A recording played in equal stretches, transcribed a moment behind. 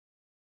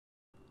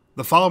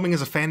The following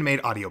is a fan-made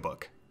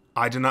audiobook.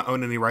 I do not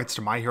own any rights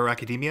to My Hero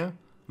Academia,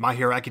 My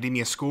Hero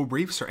Academia school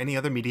briefs, or any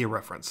other media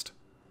referenced.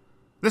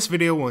 This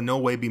video will in no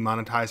way be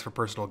monetized for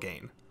personal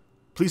gain.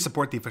 Please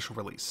support the official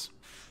release.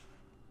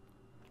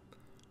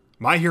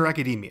 My Hero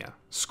Academia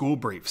School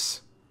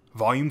Briefs,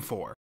 Volume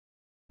 4,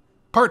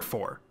 Part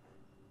 4,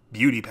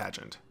 Beauty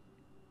Pageant.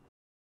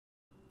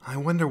 I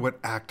wonder what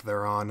act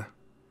they're on.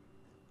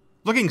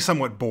 Looking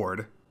somewhat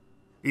bored,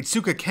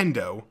 Itsuka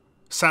Kendo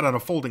sat on a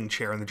folding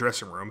chair in the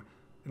dressing room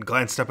and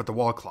glanced up at the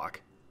wall clock.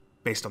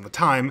 Based on the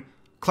time,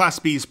 Class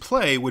B's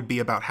play would be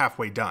about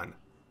halfway done.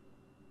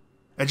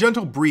 A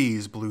gentle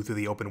breeze blew through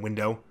the open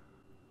window,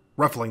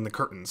 ruffling the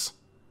curtains.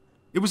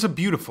 It was a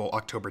beautiful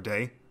October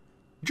day,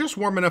 just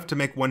warm enough to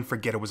make one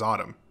forget it was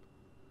autumn.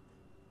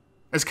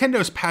 As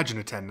Kendo's pageant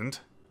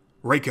attendant,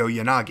 Reiko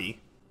Yanagi,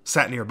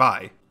 sat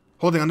nearby,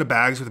 holding onto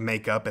bags with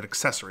makeup and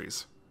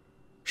accessories.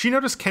 She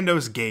noticed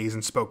Kendo's gaze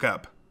and spoke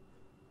up.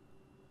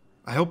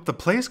 "I hope the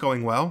play's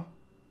going well."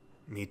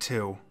 "Me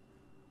too,"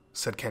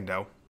 said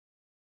Kendo.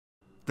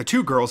 The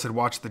two girls had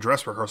watched the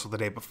dress rehearsal the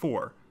day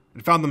before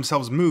and found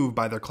themselves moved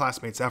by their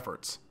classmates'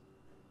 efforts.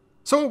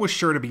 So it was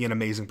sure to be an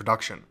amazing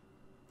production,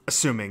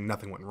 assuming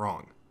nothing went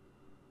wrong.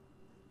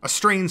 A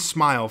strange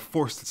smile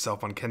forced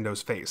itself on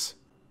Kendo's face,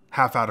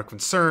 half out of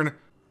concern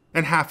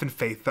and half in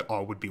faith that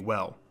all would be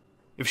well.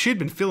 If she had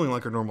been feeling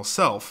like her normal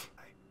self,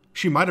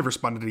 she might have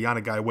responded to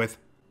Yanagai with,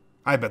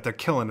 "I bet they're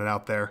killing it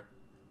out there."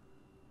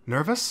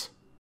 Nervous?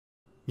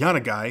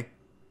 Yanagai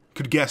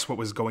could guess what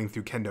was going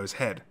through Kendo's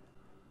head,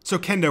 so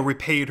Kendo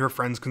repaid her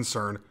friend's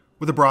concern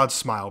with a broad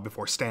smile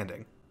before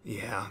standing.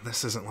 "Yeah,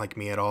 this isn't like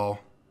me at all."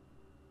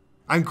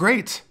 "I'm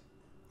great.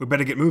 We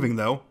better get moving,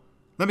 though.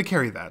 Let me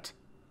carry that."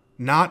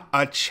 "Not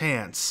a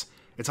chance.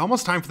 It's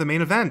almost time for the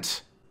main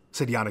event,"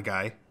 said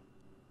Yanagai,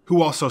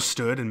 who also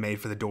stood and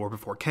made for the door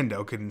before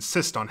Kendo could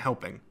insist on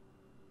helping.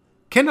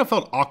 Kendo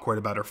felt awkward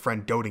about her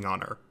friend doting on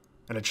her,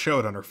 and it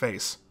showed on her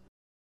face.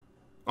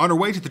 On her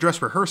way to the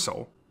dress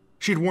rehearsal,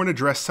 she had worn a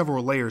dress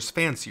several layers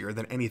fancier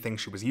than anything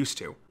she was used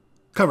to,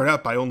 covered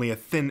up by only a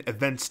thin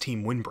events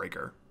team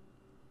windbreaker.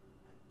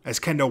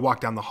 As Kendo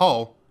walked down the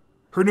hall,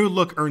 her new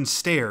look earned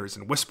stares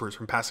and whispers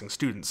from passing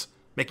students,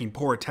 making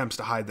poor attempts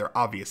to hide their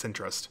obvious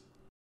interest.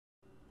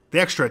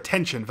 The extra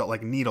attention felt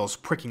like needles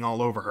pricking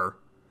all over her.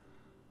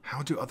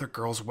 How do other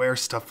girls wear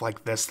stuff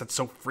like this that's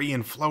so free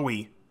and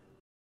flowy?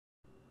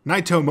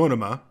 Naito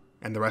Monoma,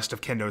 and the rest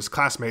of Kendo's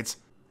classmates,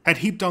 had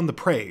heaped on the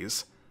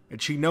praise,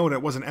 and she knew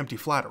it wasn't empty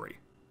flattery.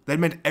 That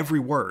meant every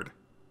word.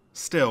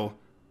 Still,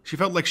 she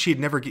felt like she'd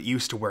never get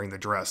used to wearing the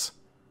dress.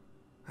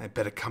 I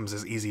bet it comes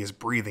as easy as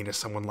breathing to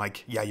someone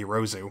like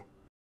Yaoyorozu.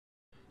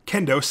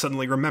 Kendo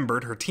suddenly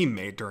remembered her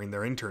teammate during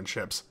their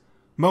internships,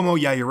 Momo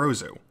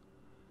Yaoyorozu.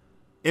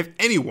 If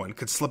anyone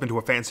could slip into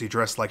a fancy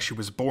dress like she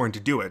was born to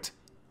do it,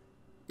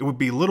 it would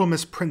be Little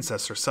Miss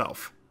Princess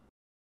herself.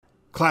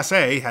 Class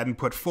A hadn't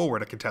put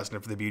forward a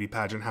contestant for the beauty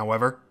pageant,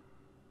 however.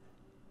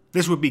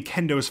 This would be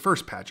Kendo's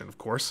first pageant, of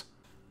course.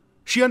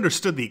 She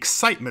understood the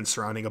excitement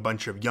surrounding a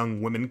bunch of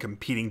young women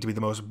competing to be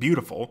the most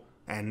beautiful,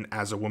 and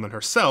as a woman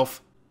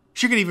herself,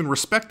 she could even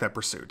respect that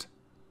pursuit.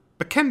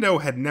 But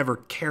Kendo had never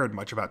cared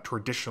much about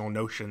traditional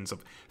notions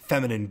of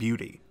feminine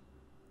beauty.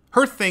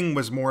 Her thing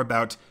was more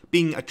about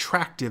being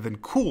attractive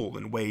and cool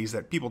in ways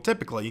that people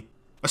typically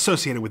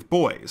associated with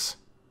boys.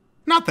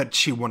 Not that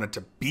she wanted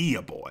to be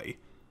a boy.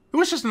 It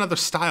was just another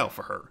style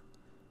for her.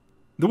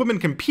 The women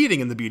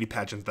competing in the beauty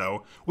pageant,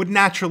 though, would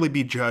naturally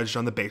be judged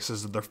on the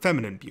basis of their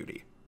feminine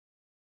beauty.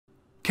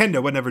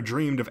 Kendo had never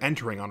dreamed of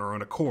entering on her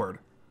own accord.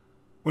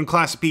 When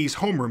Class B's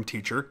homeroom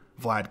teacher,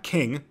 Vlad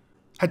King,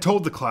 had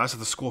told the class that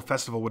the school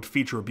festival would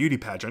feature a beauty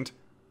pageant,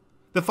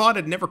 the thought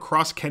had never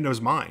crossed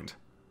Kendo's mind.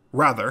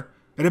 Rather,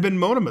 it had been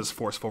Monoma's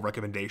forceful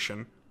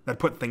recommendation that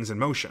put things in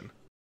motion.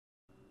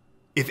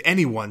 "If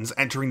anyone's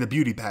entering the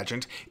beauty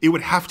pageant, it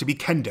would have to be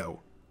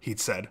Kendo," he'd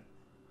said.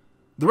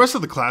 The rest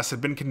of the class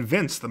had been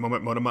convinced the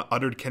moment Monoma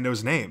uttered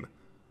Kendo's name,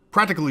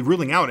 practically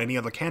ruling out any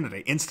other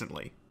candidate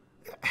instantly.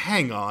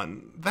 "Hang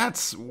on,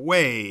 that's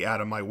way out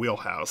of my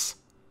wheelhouse,"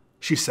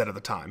 she said at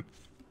the time.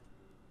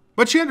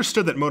 But she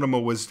understood that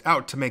Monoma was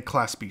out to make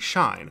Class B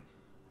shine,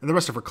 and the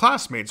rest of her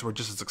classmates were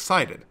just as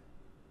excited.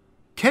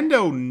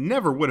 Kendo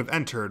never would have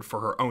entered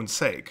for her own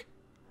sake,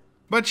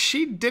 but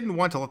she didn't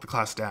want to let the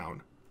class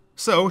down,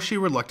 so she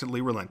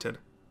reluctantly relented.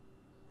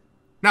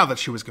 Now that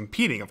she was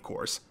competing, of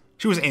course,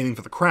 she was aiming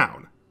for the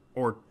crown,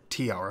 or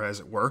tiara as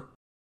it were.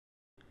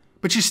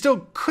 But she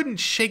still couldn't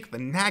shake the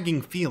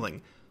nagging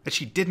feeling that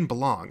she didn't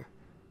belong.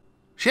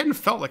 She hadn't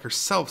felt like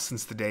herself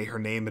since the day her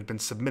name had been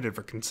submitted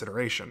for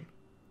consideration.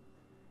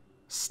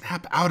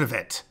 Snap out of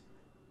it!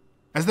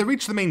 As they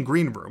reached the main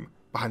green room,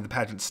 behind the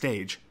pageant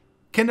stage,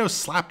 Kendo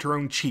slapped her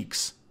own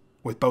cheeks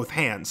with both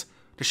hands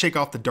to shake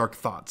off the dark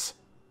thoughts.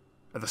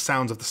 At the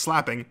sounds of the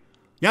slapping,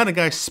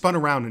 Yanagai spun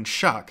around in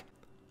shock,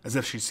 as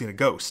if she'd seen a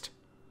ghost.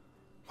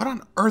 "What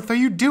on earth are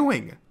you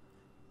doing?"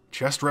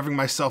 "Just revving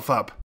myself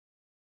up."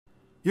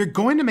 "You're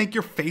going to make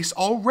your face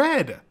all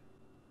red!"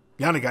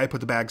 Yanagai put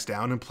the bags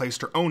down and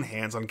placed her own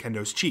hands on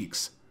Kendo's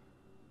cheeks.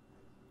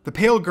 The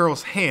pale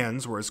girl's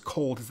hands were as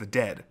cold as the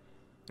dead,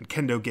 and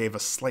Kendo gave a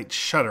slight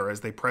shudder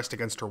as they pressed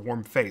against her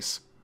warm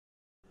face.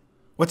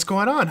 "What's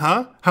going on,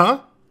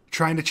 huh?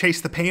 Trying to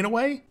chase the pain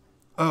away?"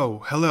 "Oh,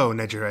 hello,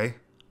 Nejire,"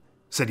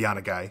 said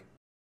Yanagai.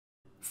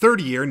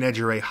 Third-year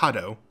Nejire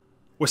Hado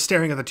was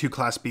staring at the two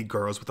Class B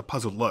girls with a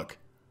puzzled look.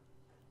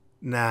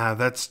 "Nah,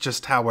 that's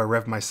just how I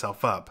rev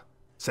myself up,"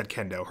 said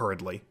Kendo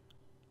hurriedly,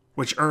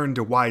 which earned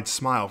a wide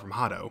smile from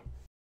Hado.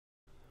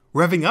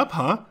 "Revving up,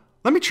 huh?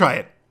 Let me try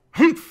it."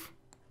 "Humph,"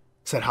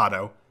 said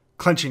Hado,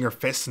 clenching her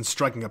fists and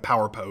striking a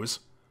power pose.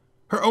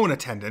 Her own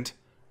attendant,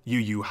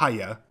 Yu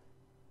Haya,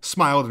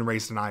 smiled and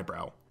raised an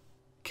eyebrow.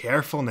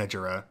 "Careful,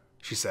 Nejire,"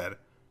 she said.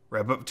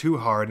 "Rev up too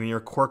hard and your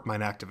quirk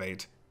might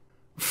activate."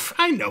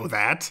 "I know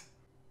that."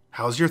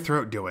 "How's your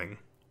throat doing?"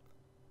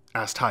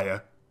 asked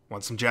Haya.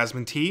 "Want some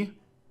jasmine tea?"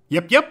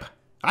 Yep.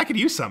 I could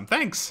use some,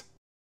 thanks."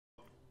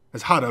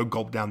 As Hado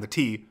gulped down the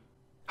tea,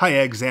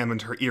 Haya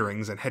examined her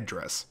earrings and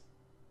headdress.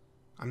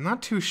 "I'm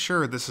not too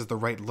sure this is the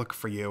right look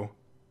for you,"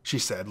 she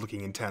said,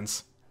 looking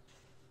intense.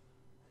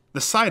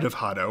 The sight of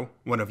Hado,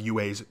 one of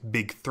UA's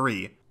big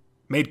three,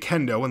 made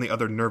Kendo and the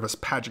other nervous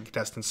pageant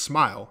contestants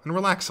smile and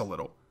relax a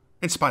little,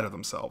 in spite of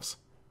themselves.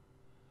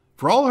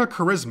 For all her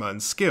charisma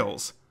and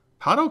skills,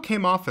 Hado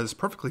came off as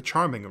perfectly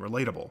charming and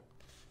relatable.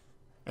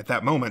 At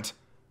that moment,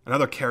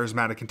 another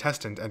charismatic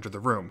contestant entered the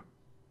room.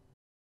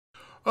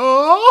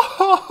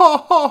 "Oh,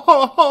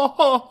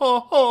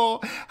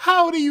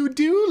 how do you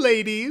do,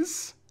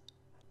 ladies?"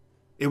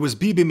 It was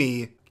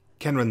Bibimi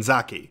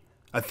Kenranzaki,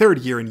 a third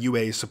year in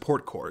UA's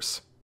support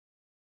course.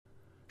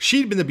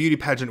 She'd been the beauty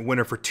pageant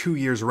winner for 2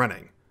 years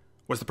running,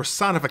 was the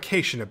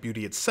personification of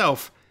beauty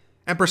itself,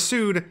 and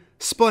pursued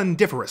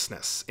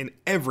splendiferousness in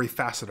every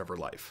facet of her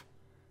life.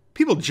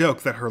 People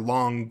joke that her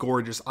long,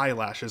 gorgeous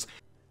eyelashes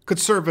could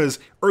serve as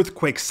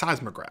earthquake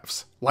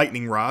seismographs,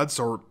 lightning rods,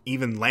 or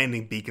even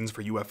landing beacons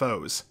for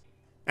UFOs.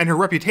 And her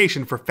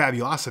reputation for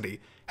fabulosity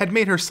had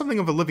made her something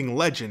of a living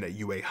legend at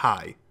UA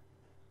High.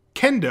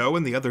 Kendo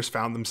and the others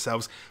found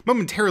themselves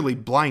momentarily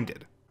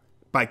blinded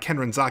by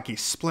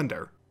Kenranzaki's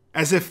splendor,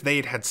 as if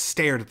they'd had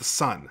stared at the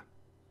sun.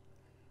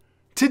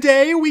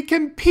 "Today we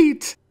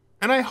compete,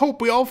 and I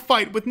hope we all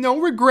fight with no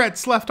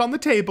regrets left on the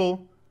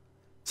table,"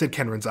 said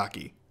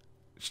Kenranzaki.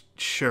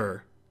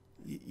 "Sure.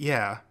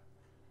 Yeah."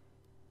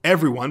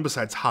 Everyone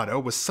besides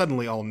Hado was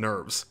suddenly all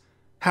nerves,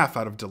 half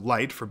out of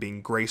delight for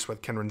being graced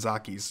with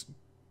Kenranzaki's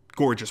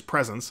gorgeous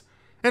presence,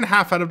 and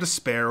half out of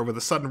despair over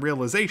the sudden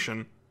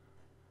realization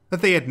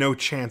that they had no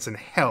chance in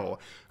hell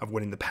of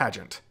winning the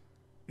pageant.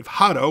 If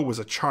Hado was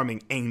a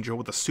charming angel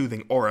with a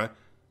soothing aura,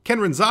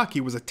 Kenranzaki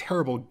was a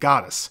terrible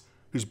goddess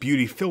whose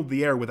beauty filled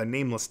the air with a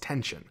nameless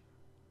tension.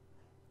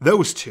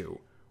 Those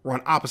two were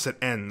on opposite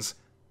ends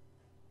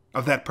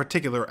of that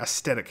particular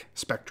aesthetic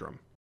spectrum.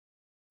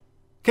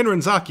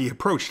 Kenranzaki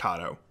approached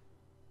Hado.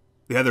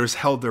 The others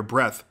held their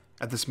breath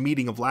at this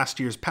meeting of last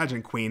year's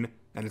pageant queen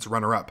and its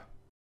runner-up.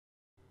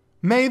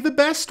 "May the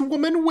best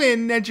woman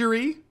win,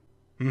 Nejire."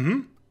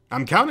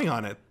 I'm counting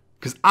on it,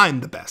 because I'm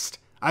the best.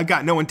 I've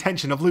got no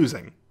intention of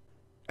losing."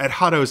 At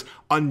Hado's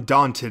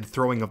undaunted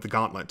throwing of the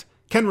gauntlet,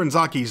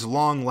 Kenranzaki's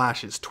long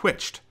lashes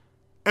twitched.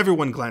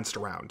 Everyone glanced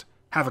around,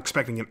 half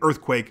expecting an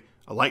earthquake,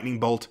 a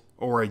lightning bolt,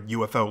 or a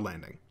UFO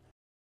landing.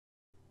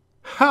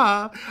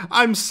 "Ha!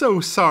 I'm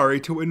so sorry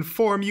to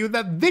inform you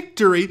that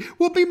victory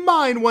will be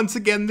mine once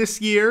again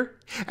this year.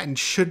 And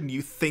shouldn't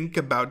you think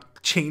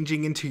about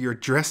changing into your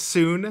dress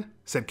soon?"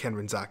 said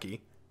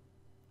Kenranzaki.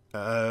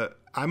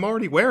 I'm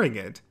already wearing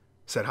it,"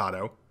 said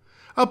Hado.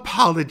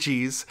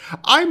 "Apologies.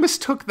 I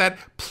mistook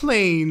that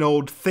plain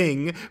old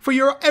thing for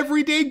your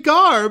everyday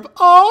garb.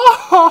 Oh!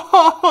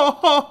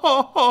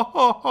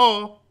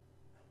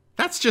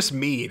 That's just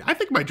mean. I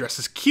think my dress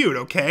is cute,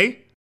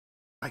 okay?"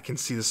 I can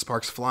see the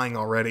sparks flying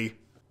already.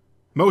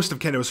 Most of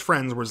Kendo's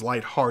friends were as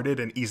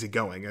light-hearted and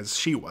easygoing as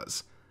she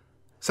was,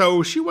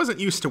 so she wasn't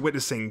used to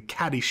witnessing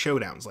catty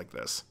showdowns like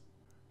this.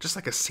 Just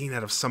like a scene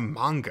out of some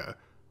manga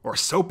or a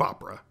soap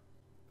opera.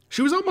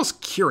 She was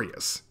almost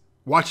curious,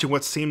 watching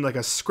what seemed like a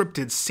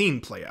scripted scene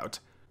play out,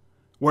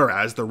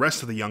 whereas the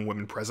rest of the young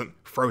women present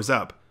froze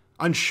up,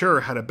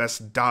 unsure how to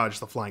best dodge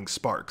the flying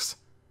sparks.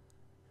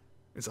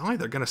 It's not like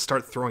they're gonna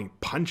start throwing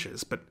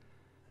punches, but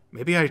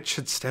maybe I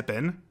should step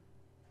in?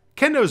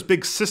 Kendo's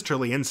big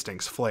sisterly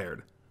instincts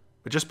flared,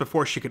 but just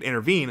before she could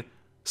intervene,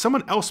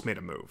 someone else made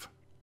a move.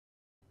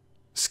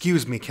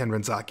 "Excuse me,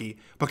 Kenranzaki,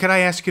 but could I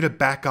ask you to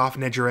back off,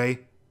 Nejire?"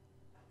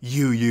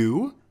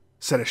 You?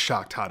 Said a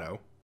shocked Hado.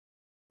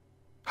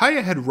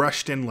 Haya had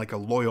rushed in like a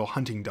loyal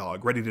hunting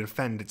dog ready to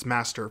defend its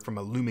master from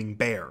a looming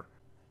bear,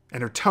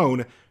 and her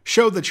tone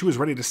showed that she was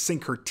ready to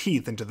sink her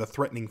teeth into the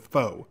threatening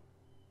foe,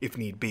 if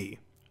need be.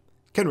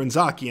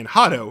 Kenranzaki and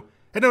Hado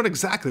had known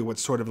exactly what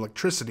sort of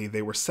electricity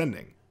they were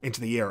sending into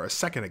the air a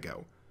second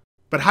ago,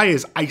 but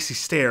Haya's icy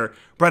stare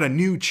brought a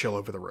new chill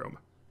over the room.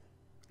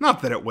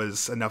 Not that it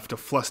was enough to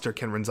fluster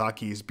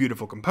Kenranzaki's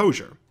beautiful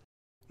composure.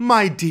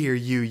 "My dear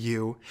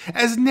Yu,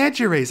 as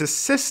Nejire's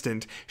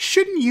assistant,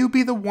 shouldn't you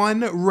be the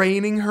one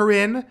reining her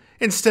in,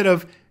 instead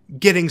of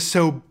getting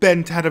so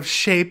bent out of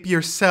shape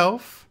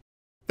yourself?"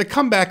 The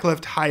comeback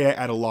left Haya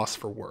at a loss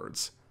for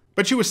words,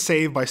 but she was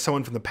saved by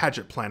someone from the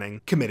pageant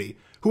planning committee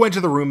who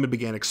entered the room and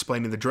began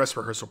explaining the dress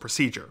rehearsal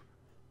procedure.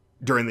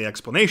 During the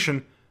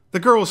explanation, the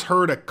girls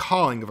heard a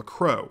cawing of a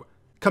crow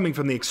coming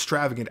from the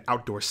extravagant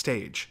outdoor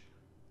stage.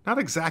 Not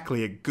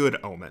exactly a good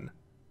omen.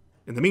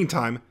 In the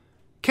meantime,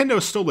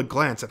 Kendo stole a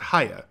glance at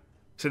Haya,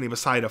 sitting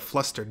beside a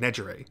flustered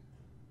Nejire.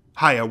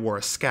 Haya wore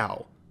a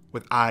scowl,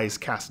 with eyes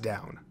cast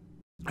down.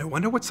 I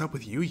wonder what's up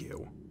with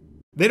Yu.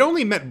 They'd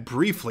only met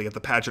briefly at the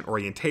pageant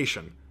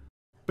orientation,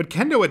 but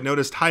Kendo had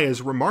noticed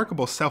Haya's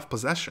remarkable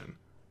self-possession,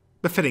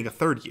 befitting a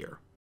third year,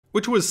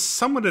 which was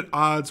somewhat at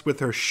odds with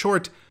her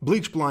short,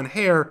 bleach blonde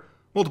hair,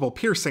 multiple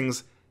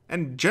piercings,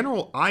 and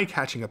general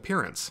eye-catching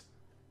appearance.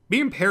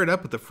 Being paired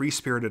up with the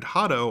free-spirited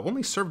Hado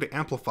only served to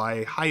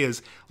amplify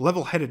Haya's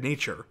level-headed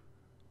nature.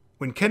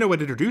 When Kendo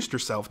had introduced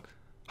herself,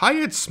 Haya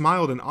had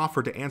smiled and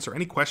offered to answer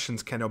any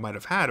questions Kendo might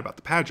have had about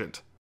the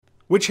pageant,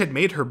 which had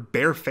made her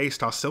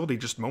bare-faced hostility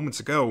just moments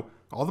ago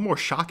all the more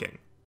shocking.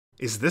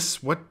 Is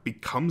this what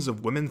becomes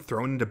of women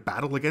thrown into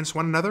battle against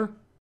one another?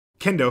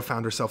 Kendo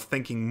found herself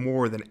thinking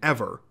more than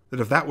ever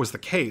that if that was the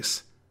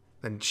case,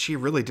 then she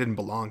really didn't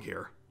belong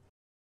here.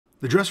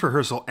 The dress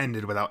rehearsal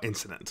ended without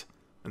incident,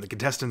 and the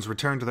contestants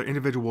returned to their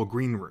individual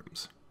green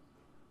rooms.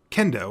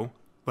 Kendo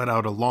let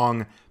out a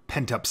long,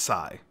 pent-up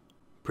sigh.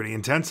 Pretty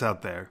intense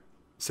out there,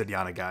 said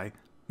Yanagai,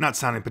 not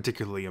sounding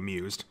particularly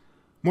amused,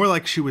 more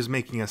like she was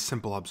making a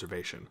simple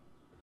observation.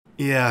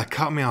 Yeah,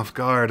 caught me off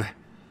guard,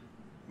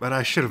 but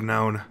I should have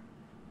known.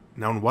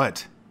 Known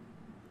what?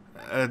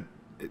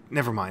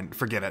 Never mind,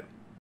 forget it.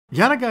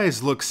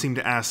 Yanagai's look seemed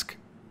to ask,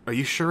 are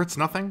you sure it's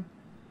nothing?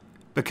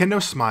 But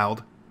Kendo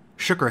smiled,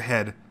 shook her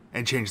head,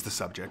 and changed the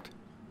subject.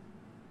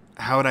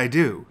 How'd I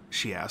do?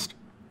 She asked,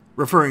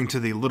 referring to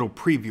the little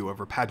preview of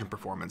her pageant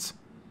performance.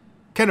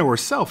 Kendo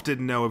herself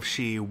didn't know if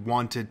she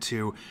wanted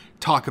to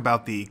talk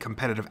about the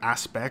competitive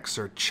aspects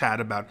or chat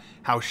about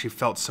how she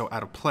felt so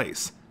out of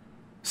place.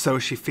 So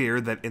she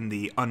feared that in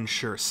the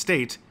unsure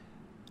state,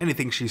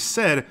 anything she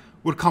said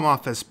would come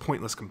off as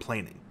pointless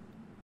complaining.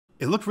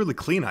 It looked really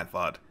clean, I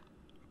thought.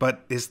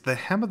 But is the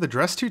hem of the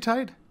dress too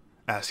tight?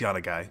 Asked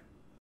Yanagai.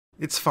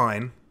 It's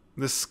fine.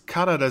 This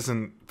kata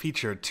doesn't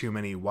feature too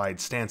many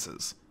wide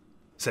stances,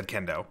 said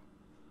Kendo.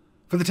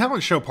 For the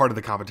talent show part of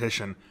the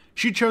competition,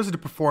 she'd chosen to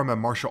perform a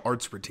martial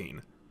arts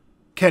routine.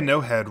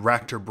 Kendo had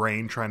racked her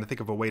brain trying to think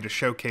of a way to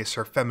showcase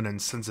her feminine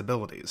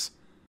sensibilities.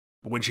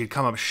 But when she'd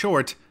come up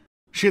short,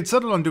 she had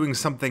settled on doing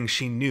something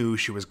she knew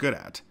she was good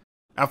at.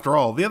 After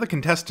all, the other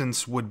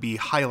contestants would be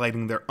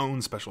highlighting their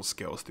own special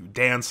skills through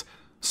dance,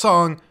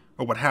 song,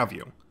 or what have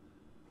you.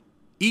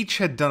 Each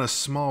had done a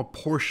small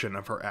portion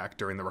of her act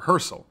during the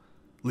rehearsal,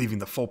 leaving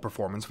the full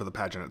performance for the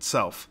pageant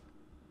itself.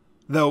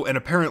 Though an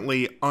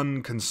apparently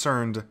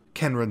unconcerned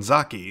Ken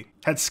Renzaki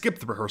had skipped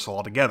the rehearsal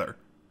altogether,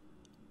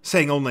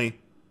 saying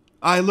only,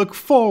 I look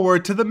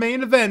forward to the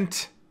main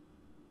event.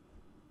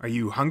 Are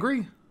you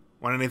hungry?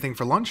 Want anything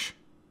for lunch?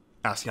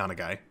 Asked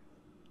Yanagai.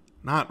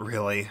 Not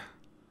really.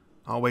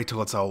 I'll wait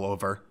till it's all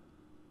over.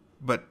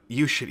 But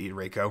you should eat,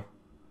 Reiko.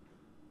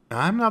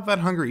 I'm not that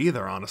hungry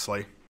either,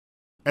 honestly.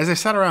 As they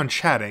sat around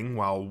chatting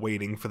while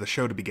waiting for the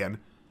show to begin,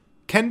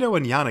 Kendo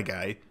and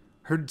Yanagai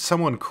heard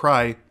someone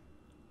cry,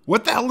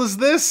 What the hell is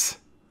this?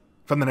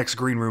 From the next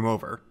green room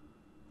over.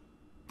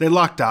 They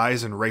locked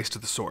eyes and raced to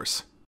the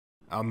source.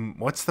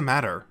 What's the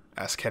matter?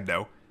 Asked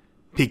Kendo,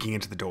 peeking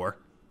into the door.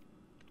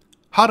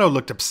 Hado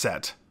looked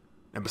upset,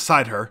 and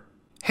beside her,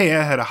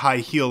 Heia had a high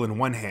heel in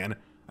one hand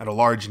and a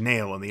large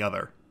nail in the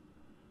other.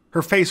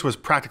 Her face was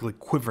practically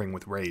quivering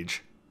with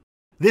rage.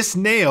 This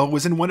nail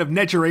was in one of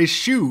Nejire's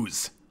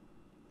shoes,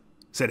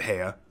 said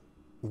Heia.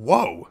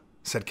 Whoa,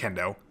 said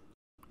Kendo.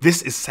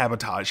 This is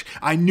sabotage.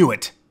 I knew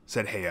it,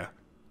 said Heia,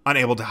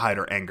 unable to hide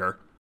her anger.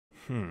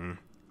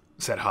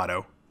 Said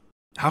Hado.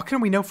 How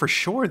can we know for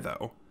sure,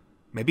 though?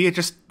 Maybe it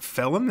just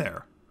fell in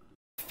there.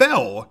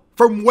 Fell?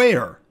 From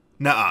where?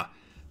 Nuh-uh.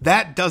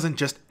 That doesn't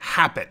just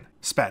happen,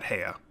 spat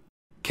Heia.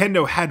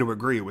 Kendo had to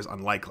agree it was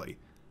unlikely,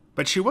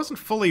 but she wasn't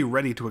fully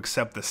ready to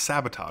accept the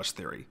sabotage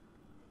theory.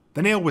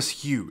 The nail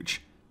was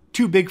huge,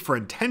 too big for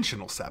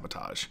intentional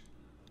sabotage,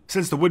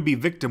 since the would-be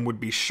victim would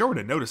be sure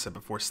to notice it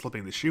before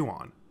slipping the shoe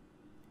on.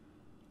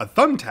 A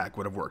thumbtack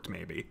would have worked,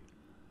 maybe,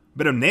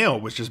 but a nail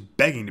was just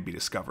begging to be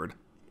discovered.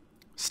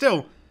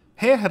 Still,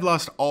 Heia had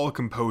lost all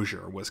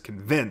composure and was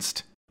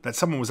convinced that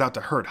someone was out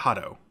to hurt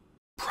Hado.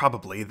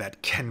 Probably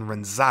that Ken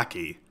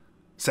Renzaki,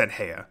 said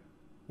Heia,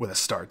 with a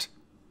start.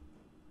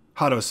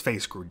 Hado's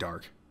face grew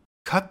dark.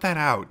 Cut that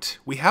out.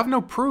 We have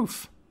no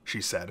proof, she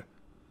said.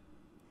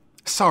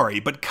 Sorry,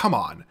 but come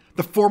on.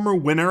 The former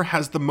winner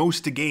has the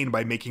most to gain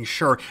by making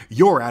sure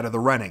you're out of the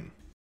running.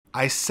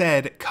 I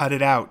said cut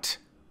it out,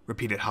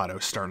 repeated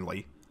Hado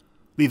sternly,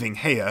 leaving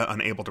Heia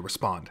unable to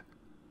respond.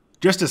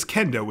 Just as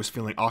Kendo was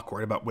feeling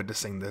awkward about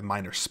witnessing the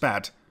minor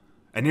spat,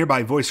 a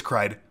nearby voice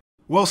cried,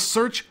 Well,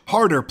 search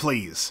harder,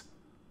 please.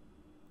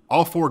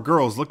 All four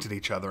girls looked at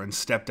each other and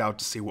stepped out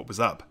to see what was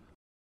up.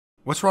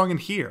 What's wrong in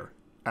here?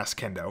 Asked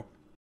Kendo.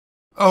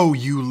 Oh,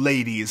 you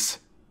ladies,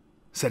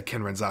 said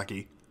Ken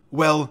Renzaki.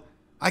 Well,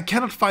 I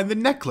cannot find the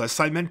necklace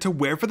I meant to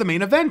wear for the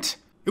main event.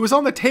 It was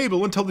on the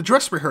table until the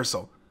dress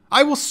rehearsal.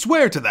 I will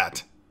swear to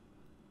that.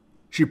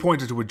 She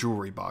pointed to a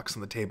jewelry box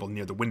on the table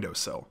near the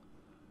windowsill.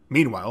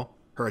 Meanwhile,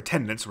 her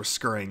attendants were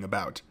scurrying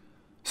about,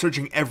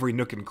 searching every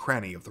nook and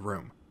cranny of the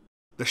room.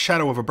 The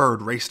shadow of a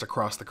bird raced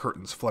across the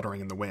curtains,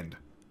 fluttering in the wind.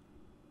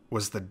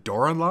 Was the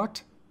door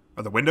unlocked?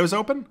 Are the windows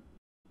open?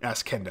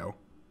 Asked Kendo.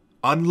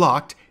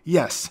 Unlocked,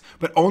 yes,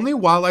 but only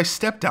while I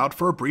stepped out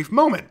for a brief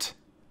moment,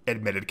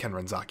 admitted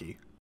Kenrenzaki.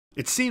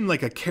 It seemed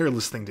like a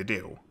careless thing to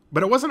do,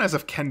 but it wasn't as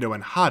if Kendo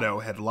and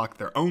Hado had locked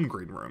their own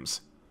green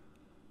rooms.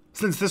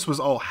 Since this was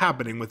all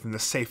happening within the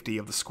safety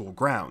of the school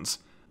grounds,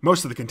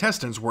 most of the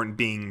contestants weren't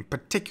being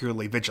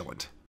particularly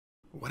vigilant.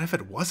 What if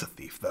it was a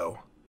thief, though?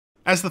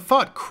 As the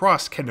thought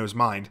crossed Kendo's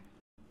mind,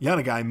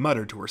 Yanagai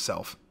muttered to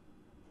herself.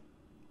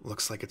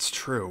 Looks like it's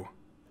true.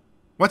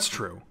 What's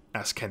true?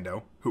 Asked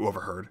Kendo, who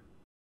overheard.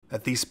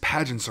 That these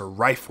pageants are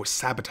rife with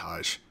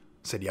sabotage,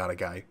 said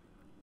Yanagai.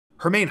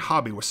 Her main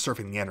hobby was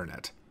surfing the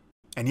internet,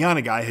 and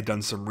Yanagai had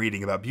done some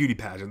reading about beauty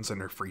pageants in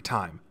her free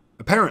time.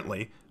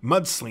 Apparently,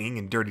 mudslinging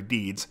and dirty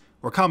deeds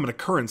were common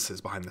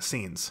occurrences behind the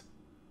scenes.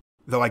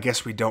 Though I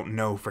guess we don't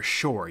know for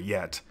sure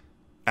yet,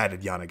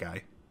 added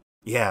Yanagai.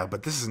 Yeah,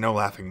 but this is no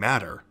laughing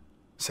matter,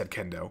 said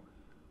Kendo,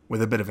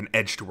 with a bit of an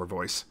edge to her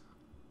voice.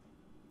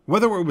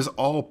 Whether it was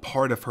all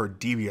part of her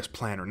devious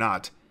plan or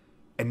not,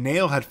 a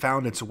nail had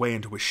found its way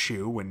into a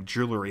shoe when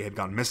jewelry had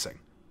gone missing.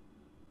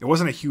 It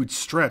wasn't a huge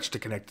stretch to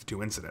connect the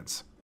two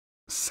incidents.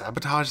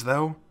 Sabotage,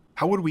 though?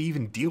 How would we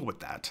even deal with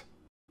that?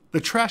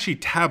 The trashy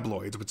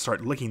tabloids would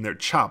start licking their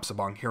chops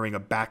upon hearing a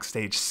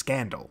backstage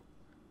scandal,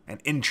 an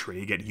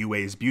intrigue at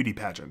UA's beauty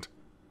pageant.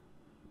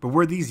 But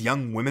were these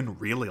young women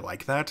really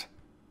like that?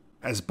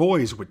 As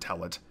boys would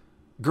tell it,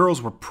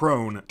 girls were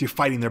prone to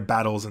fighting their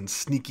battles in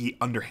sneaky,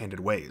 underhanded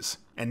ways,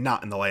 and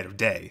not in the light of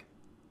day.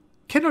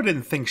 Kendo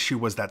didn't think she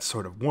was that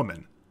sort of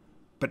woman,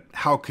 but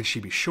how could she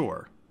be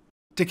sure?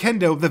 To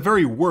Kendo, the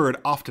very word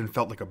often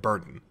felt like a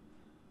burden.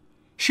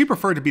 She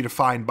preferred to be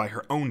defined by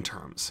her own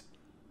terms.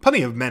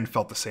 Plenty of men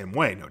felt the same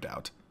way, no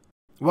doubt.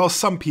 While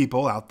some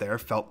people out there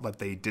felt that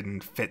they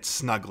didn't fit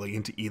snugly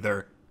into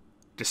either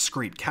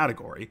discrete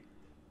category,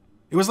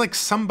 it was like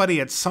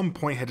somebody at some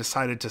point had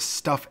decided to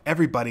stuff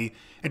everybody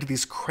into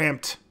these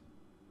cramped,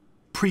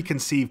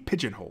 preconceived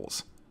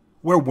pigeonholes,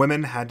 where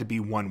women had to be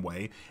one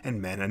way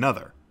and men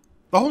another.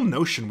 The whole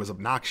notion was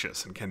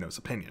obnoxious, in Kendo's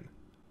opinion.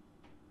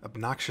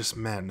 Obnoxious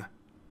men.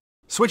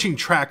 Switching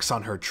tracks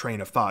on her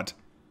train of thought,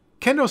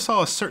 Kendo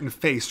saw a certain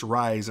face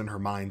rise in her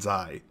mind's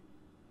eye.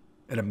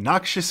 An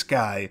obnoxious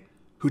guy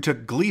who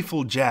took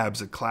gleeful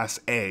jabs at Class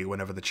A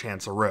whenever the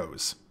chance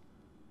arose.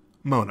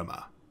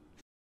 Monoma.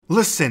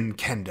 Listen,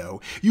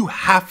 Kendo, you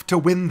have to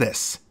win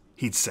this,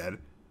 he'd said,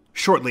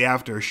 shortly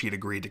after she'd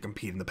agreed to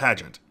compete in the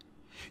pageant.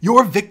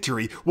 Your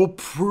victory will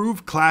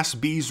prove Class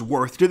B's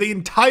worth to the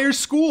entire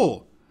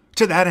school.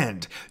 To that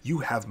end, you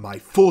have my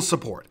full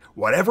support,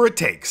 whatever it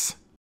takes.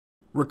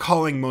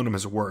 Recalling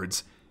Monoma's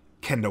words,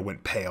 Kendo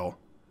went pale.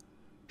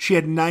 She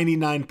had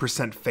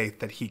 99% faith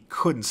that he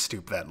couldn't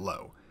stoop that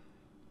low,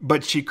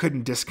 but she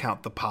couldn't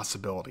discount the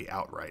possibility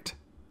outright.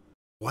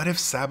 What if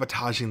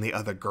sabotaging the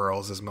other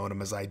girls is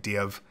Monoma's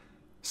idea of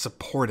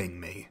supporting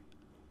me?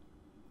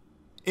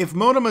 If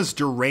Monoma's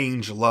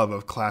deranged love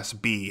of Class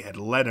B had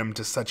led him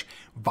to such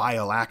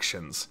vile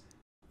actions,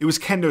 it was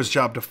Kendo's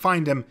job to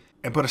find him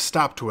and put a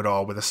stop to it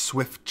all with a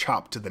swift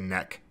chop to the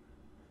neck.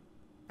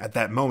 At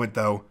that moment,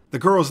 though, the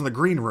girls in the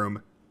green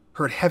room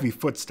heard heavy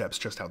footsteps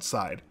just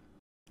outside.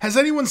 Has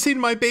anyone seen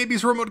my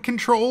baby's remote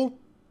control?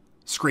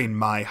 Screamed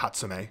Mai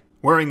Hatsume,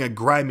 wearing a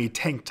grimy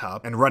tank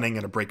top and running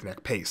at a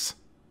breakneck pace.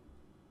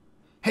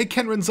 Hey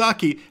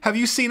Kenrenzaki, have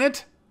you seen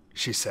it?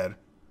 She said.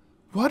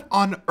 What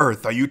on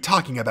earth are you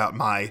talking about,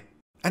 Mai?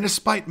 And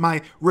despite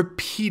my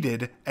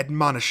repeated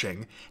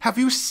admonishing, have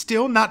you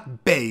still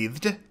not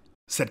bathed?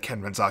 Said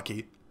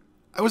Kenrenzaki.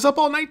 I was up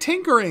all night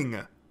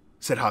tinkering,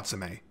 said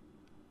Hatsume.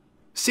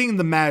 Seeing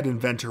the mad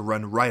inventor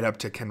run right up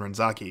to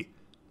Kenrenzaki,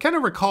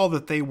 Kendo recalled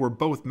that they were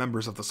both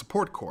members of the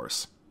support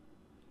course.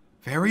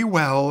 Very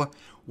well.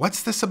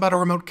 What's this about a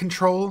remote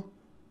control?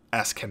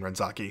 Asked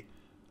Kenrenzaki,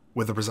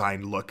 with a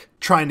resigned look.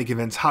 Trying to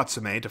convince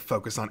Hatsume to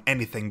focus on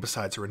anything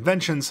besides her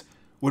inventions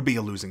would be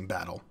a losing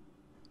battle.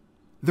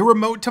 The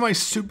remote to my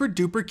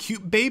super-duper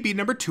cute baby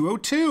number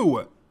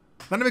 202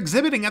 that I'm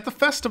exhibiting at the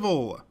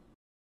festival.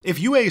 If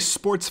UA's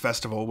sports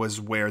festival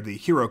was where the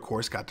hero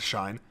course got to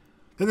shine,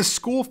 then the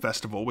school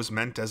festival was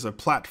meant as a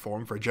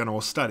platform for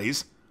general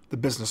studies, the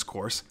business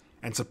course,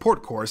 and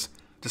support course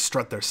to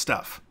strut their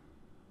stuff.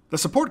 The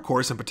support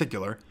course, in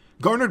particular,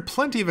 garnered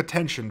plenty of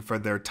attention for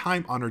their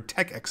time-honored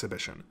tech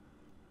exhibition,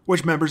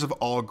 which members of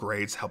all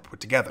grades helped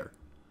put together.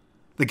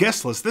 The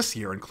guest list this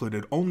year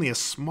included only a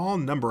small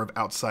number of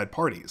outside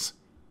parties,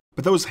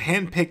 but those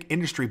hand-picked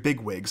industry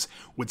bigwigs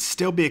would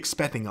still be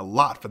expecting a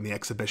lot from the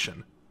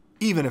exhibition,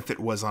 even if it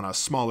was on a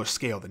smaller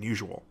scale than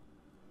usual.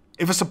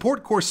 If a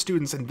support course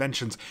student's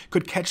inventions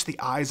could catch the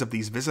eyes of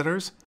these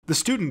visitors, the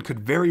student could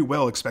very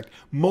well expect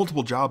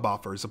multiple job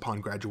offers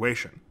upon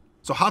graduation,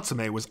 so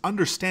Hatsume was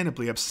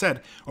understandably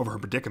upset over her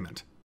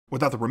predicament.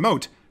 Without the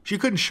remote, she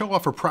couldn't show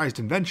off her prized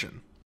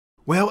invention.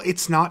 Well,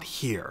 it's not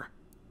here.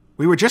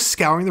 We were just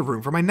scouring the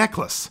room for my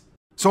necklace,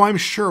 so I'm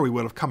sure we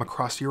would have come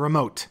across your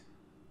remote,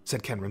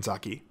 said Ken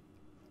Ranzaki.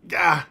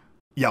 Gah,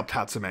 yelped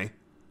Hatsume.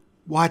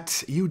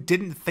 What, you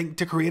didn't think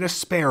to create a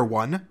spare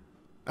one?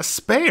 A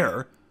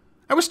spare?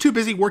 I was too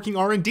busy working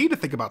R&D to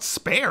think about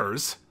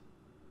spares.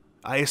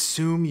 I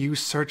assume you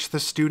searched the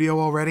studio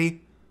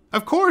already?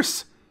 Of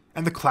course.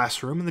 And the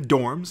classroom, and the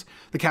dorms,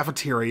 the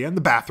cafeteria, and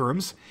the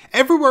bathrooms.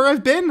 Everywhere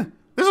I've been.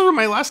 This was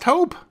my last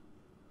hope.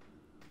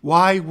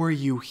 Why were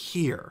you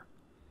here?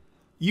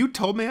 You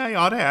told me I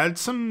ought to add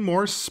some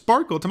more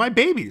sparkle to my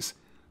babies,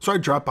 so I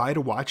dropped by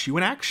to watch you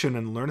in action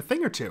and learn a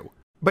thing or two.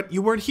 But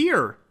you weren't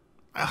here.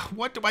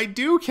 What do I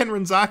do, Ken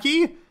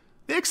Ranzaki?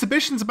 The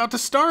exhibition's about to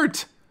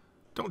start.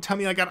 Don't tell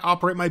me I gotta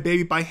operate my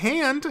baby by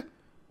hand.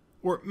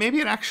 Or maybe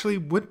it actually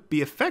would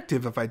be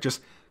effective if I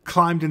just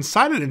climbed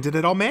inside it and did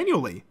it all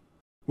manually.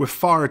 With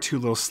far too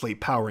little sleep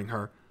powering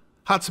her,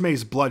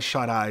 Hatsume's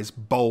bloodshot eyes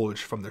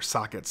bulged from their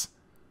sockets.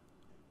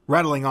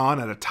 Rattling on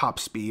at a top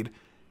speed,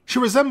 she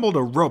resembled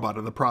a robot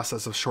in the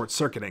process of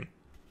short-circuiting.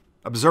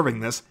 Observing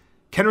this,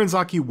 Ken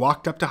Ranzaki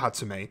walked up to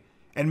Hatsume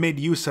and made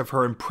use of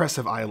her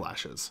impressive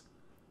eyelashes.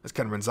 As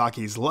Ken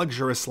Ranzaki's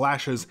luxurious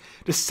lashes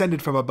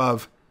descended from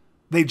above,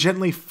 they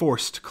gently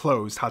forced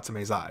closed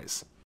Hatsume's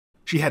eyes.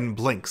 She hadn't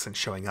blinked since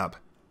showing up,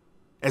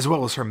 as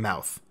well as her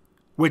mouth,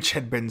 which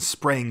had been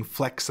spraying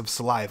flecks of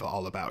saliva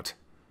all about.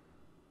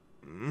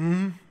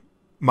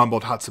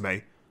 Mumbled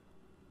Hatsume.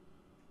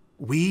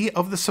 We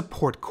of the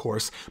support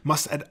course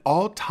must at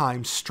all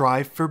times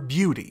strive for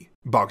beauty,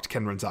 barked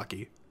Ken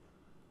Ranzaki.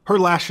 Her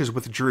lashes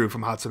withdrew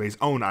from Hatsume's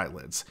own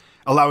eyelids,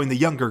 allowing the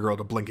younger girl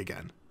to blink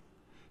again.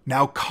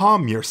 Now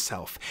calm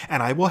yourself,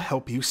 and I will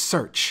help you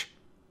search,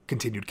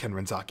 continued Ken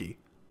Ranzaki,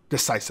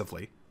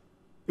 decisively.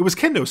 It was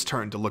Kendo's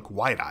turn to look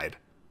wide-eyed.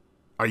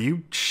 Are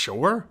you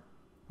sure?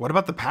 What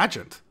about the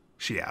pageant?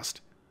 She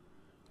asked.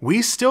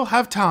 We still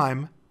have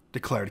time,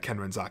 declared Ken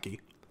Ranzaki.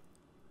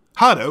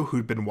 Hado,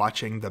 who'd been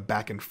watching the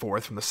back and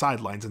forth from the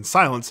sidelines in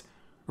silence,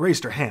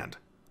 raised her hand.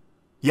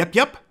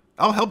 Yep,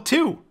 I'll help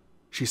too,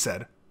 she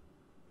said.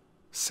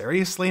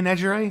 Seriously,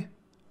 Nejire?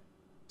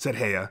 Said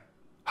Heya.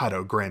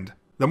 Hado grinned.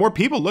 The more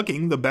people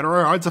looking, the better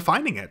our odds of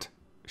finding it,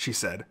 she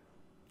said,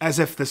 as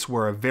if this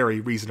were a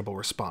very reasonable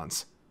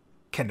response.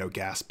 Kendo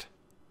gasped.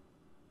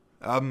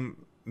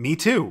 Me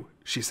too,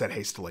 she said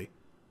hastily.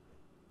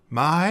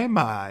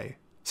 My,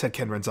 said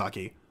Ken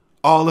Ranzaki.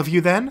 All of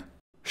you then?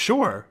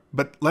 Sure,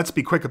 but let's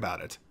be quick about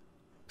it,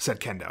 said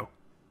Kendo.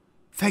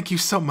 Thank you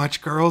so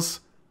much, girls,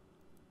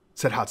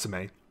 said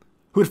Hatsume,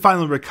 who had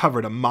finally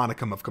recovered a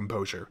modicum of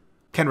composure.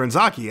 Ken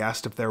Ranzaki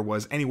asked if there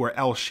was anywhere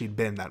else she'd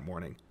been that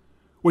morning,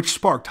 which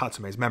sparked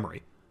Hatsume's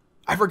memory.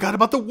 I forgot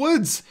about the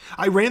woods!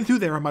 I ran through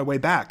there on my way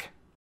back.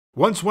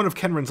 Once one of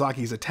Ken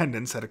Ranzaki's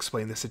attendants had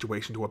explained the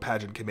situation to a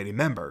pageant committee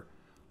member,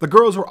 the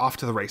girls were off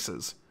to the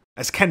races.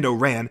 As Kendo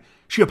ran,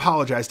 she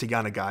apologized to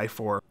Yanagai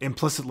for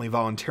implicitly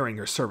volunteering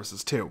her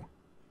services too.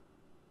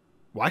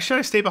 Why should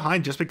I stay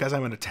behind just because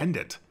I'm an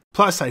attendant?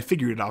 Plus, I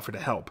figured I'd offer to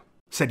help,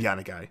 said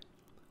Yanagai.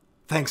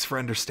 Thanks for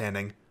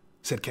understanding,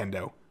 said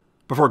Kendo,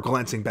 before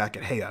glancing back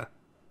at Heya,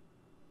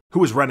 who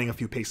was running a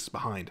few paces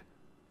behind.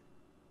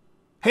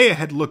 Heya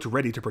had looked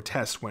ready to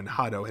protest when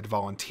Hado had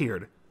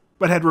volunteered,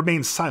 but had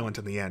remained silent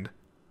in the end.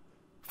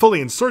 Fully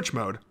in search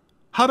mode,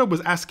 Hado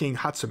was asking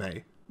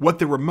Hatsume what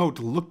the remote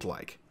looked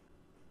like.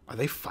 Are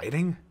they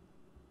fighting?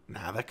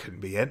 Nah, that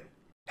couldn't be it.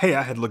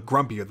 Heya had looked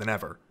grumpier than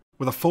ever,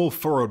 with a full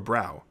furrowed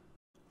brow.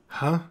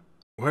 Huh?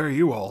 Where are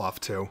you all off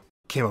to?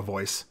 Came a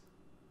voice.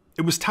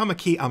 It was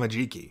Tamaki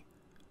Amajiki,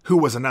 who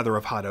was another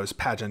of Hado's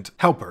pageant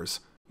helpers,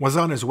 was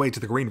on his way to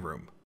the green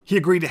room. He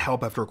agreed to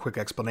help after a quick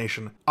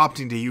explanation,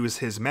 opting to use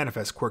his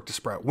manifest quirk to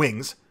sprout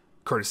wings,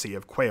 courtesy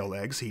of quail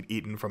eggs he'd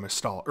eaten from his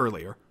stall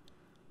earlier,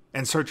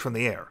 and search from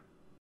the air.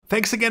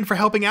 Thanks again for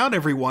helping out,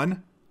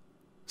 everyone,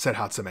 said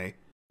Hatsume.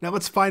 Now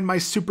let's find my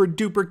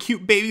super-duper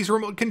cute baby's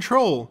remote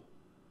control.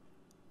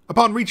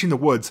 Upon reaching the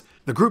woods,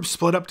 the group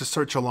split up to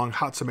search along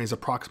Hatsume's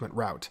approximate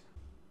route.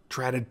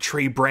 Dratted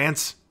tree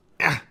branch,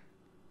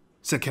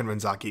 said Ken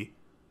Ranzaki.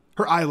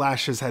 Her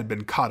eyelashes had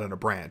been caught on a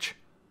branch,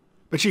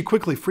 but she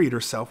quickly freed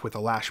herself with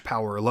the lash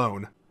power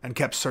alone and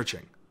kept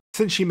searching.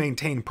 Since she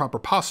maintained proper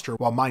posture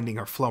while minding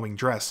her flowing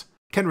dress,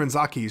 Ken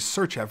Ranzaki's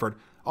search effort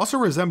also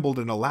resembled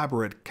an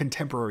elaborate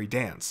contemporary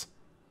dance.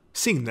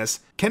 Seeing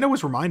this, Kendo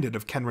was reminded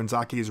of Ken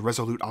Ranzaki's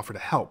resolute offer to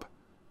help.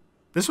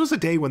 This was a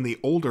day when the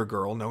older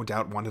girl no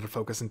doubt wanted to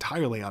focus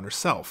entirely on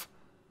herself,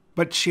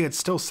 but she had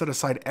still set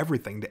aside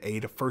everything to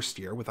aid a first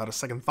year without a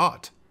second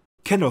thought.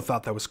 Kendo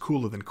thought that was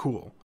cooler than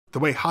cool, the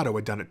way Hado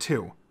had done it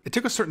too. It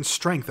took a certain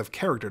strength of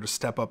character to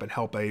step up and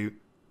help a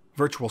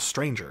virtual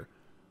stranger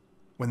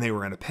when they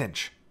were in a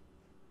pinch.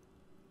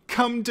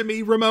 Come to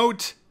me,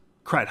 remote,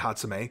 cried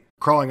Hatsume,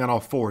 crawling on all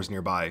fours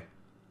nearby.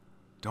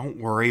 Don't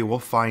worry, we'll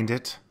find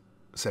it,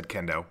 said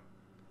Kendo.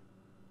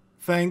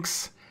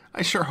 Thanks,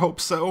 I sure hope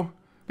so,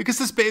 because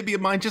this baby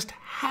of mine just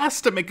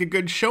has to make a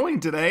good showing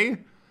today.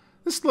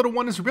 This little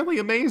one is really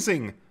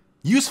amazing.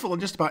 Useful in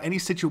just about any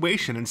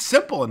situation and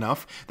simple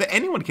enough that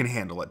anyone can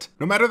handle it,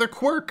 no matter their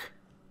quirk.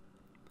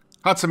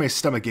 Hatsume's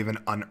stomach gave an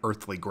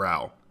unearthly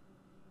growl.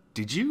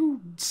 Did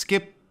you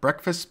skip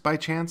breakfast by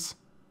chance?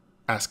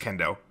 Asked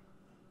Kendo.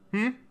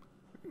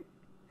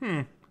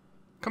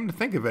 Come to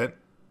think of it,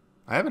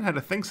 I haven't had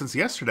a thing since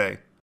yesterday.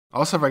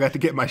 Also forgot to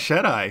get my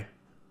shut-eye.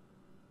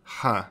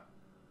 Huh.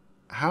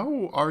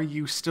 How are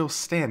you still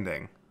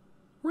standing?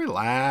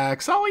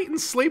 Relax, I'll eat and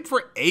sleep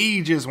for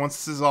ages once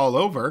this is all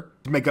over,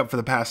 to make up for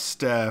the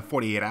past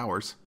 48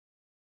 hours.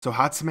 So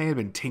Hatsume had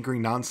been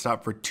tinkering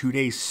nonstop for 2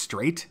 days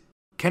straight?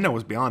 Kendo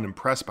was beyond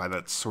impressed by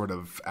that sort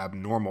of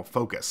abnormal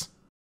focus.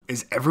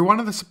 Is everyone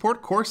on the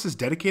support course as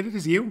dedicated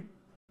as you?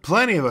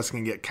 Plenty of us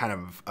can get kind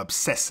of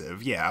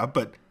obsessive, yeah,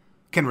 but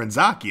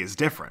Kenrenzaki is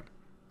different,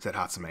 said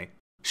Hatsume.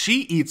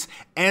 She eats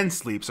and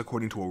sleeps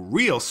according to a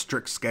real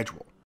strict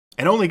schedule,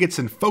 and only gets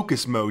in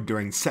focus mode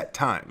during set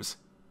times.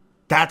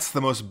 That's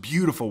the most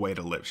beautiful way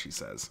to live, she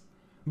says.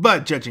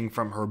 But judging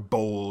from her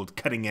bold,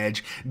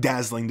 cutting-edge,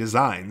 dazzling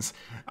designs,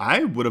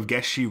 I would have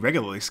guessed she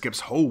regularly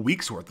skips whole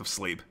weeks' worth of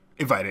sleep,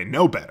 if I didn't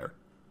know better.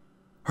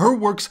 Her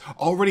work's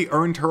already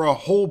earned her a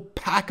whole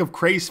pack of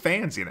crazed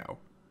fans, you know.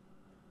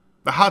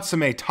 The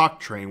Hatsume talk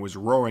train was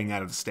roaring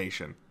out of the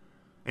station,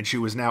 and she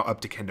was now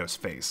up to Kendo's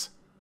face.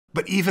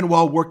 But even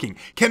while working,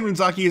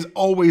 Kenrenzaki is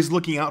always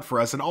looking out for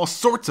us in all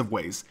sorts of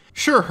ways.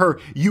 Sure, her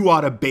 "you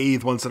ought to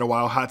bathe once in a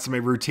while"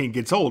 Hatsume routine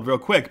gets old real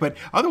quick, but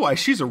otherwise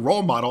she's a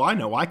role model I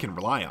know I can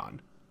rely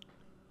on.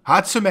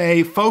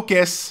 Hatsume,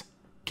 focus,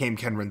 came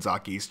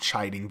Kenrenzaki's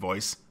chiding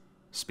voice.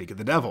 Speak of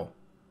the devil.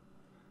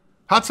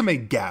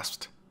 Hatsume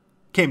gasped,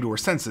 came to her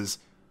senses,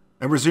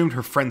 and resumed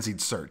her frenzied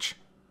search.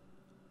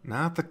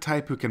 Not the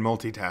type who can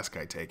multitask,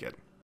 I take it.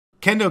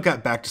 Kendo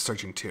got back to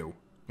searching too,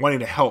 wanting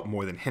to help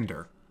more than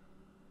hinder.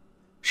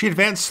 She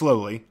advanced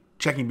slowly,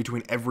 checking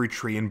between every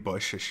tree and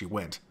bush as she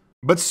went,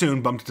 but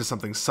soon bumped into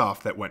something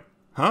soft that went,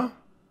 huh?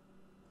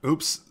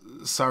 Oops,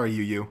 sorry,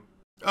 Yu.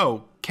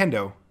 Oh,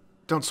 Kendo,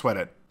 don't sweat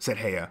it, said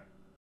Heya,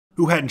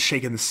 who hadn't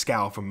shaken the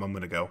scowl from a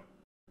moment ago.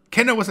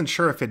 Kendo wasn't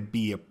sure if it'd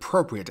be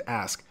appropriate to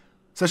ask,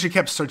 so she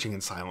kept searching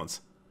in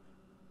silence.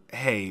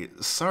 Hey,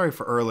 sorry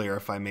for earlier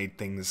if I made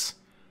things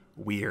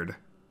weird,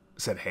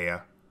 said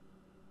Heya,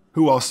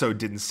 who also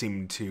didn't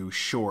seem too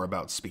sure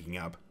about speaking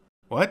up.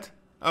 What?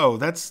 Oh,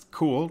 that's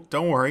cool,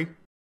 don't worry.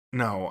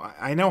 No,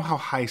 I know how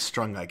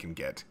high-strung I can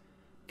get.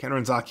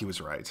 Kenrenzaki was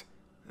right.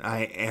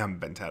 I am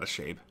bent out of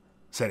shape,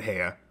 said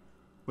Heya,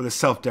 with a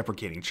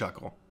self-deprecating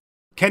chuckle.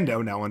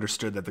 Kendo now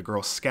understood that the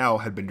girl's scowl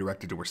had been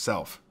directed to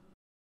herself.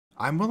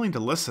 I'm willing to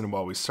listen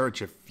while we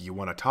search if you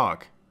want to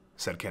talk,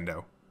 said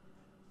Kendo.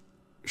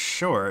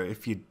 Sure,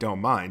 if you don't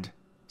mind,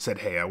 said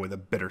Heya with a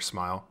bitter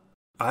smile.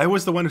 I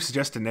was the one who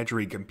suggested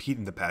Nejiri compete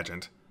in the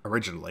pageant,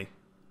 originally.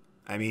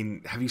 I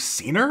mean, have you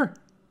seen her?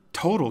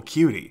 Total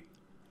cutie.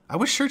 I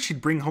was sure she'd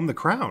bring home the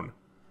crown.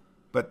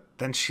 But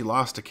then she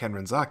lost to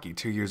Kenrenzaki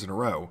 2 years in a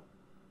row.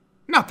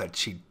 Not that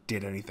she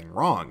did anything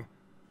wrong.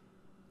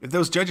 If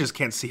those judges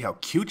can't see how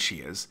cute she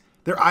is,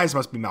 their eyes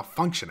must be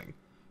malfunctioning.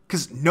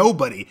 'Cause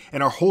nobody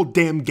in our whole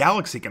damn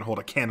galaxy can hold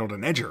a candle to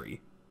Nejiri.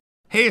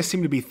 Heya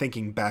seemed to be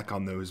thinking back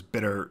on those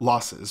bitter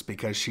losses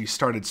because she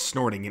started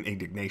snorting in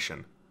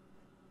indignation.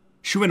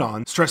 She went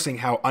on, stressing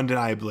how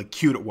undeniably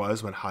cute it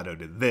was when Hado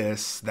did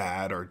this,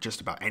 that, or just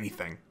about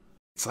anything.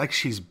 It's like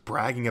she's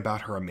bragging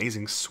about her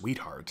amazing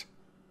sweetheart.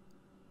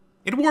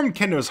 It warmed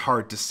Kendo's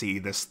heart to see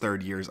this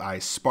third year's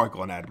eyes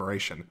sparkle in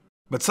admiration.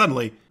 But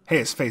suddenly,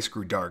 Heia's face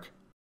grew dark.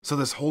 So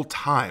this whole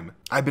time,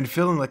 I've been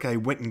feeling like I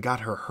went and got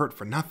her hurt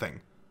for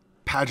nothing.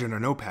 Pageant or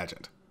no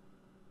pageant.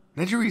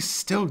 Nejiri's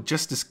still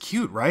just as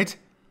cute, right?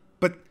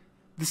 But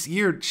this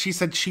year, she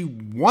said she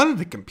wanted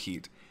to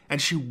compete,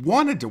 and she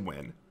wanted to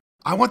win.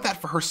 I want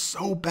that for her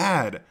so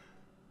bad.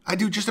 I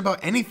do just about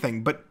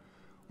anything, but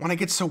when I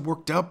get so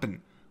worked up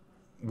and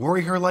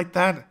worry her like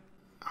that,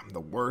 I'm the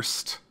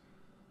worst.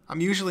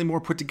 I'm usually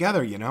more put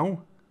together, you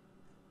know?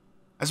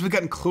 As we've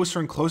gotten closer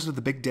and closer to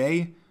the big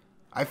day,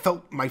 I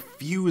felt my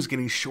fuse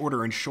getting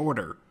shorter and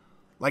shorter.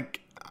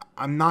 Like,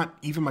 I'm not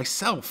even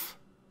myself.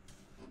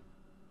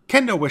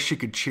 Kendo wished she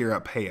could cheer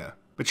up Heya,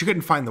 but she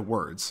couldn't find the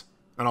words.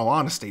 In all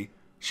honesty,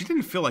 she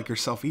didn't feel like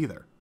herself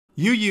either.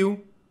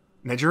 Yu,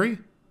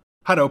 Nejiri?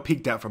 Hado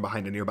peeked out from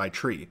behind a nearby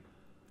tree,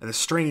 and the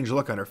strange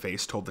look on her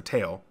face told the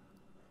tale.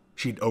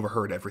 She'd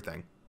overheard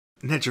everything.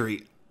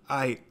 Nejiri,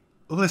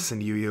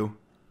 Listen, Yu.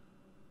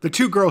 The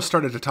two girls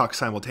started to talk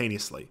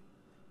simultaneously,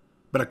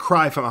 but a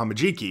cry from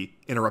Amajiki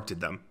interrupted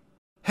them.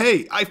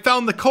 Hey, I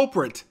found the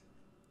culprit!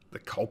 The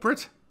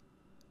culprit?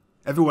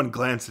 Everyone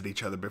glanced at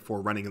each other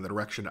before running in the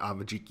direction of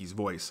Amajiki's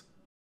voice.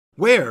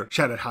 Where?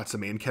 Shouted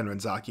Hatsume and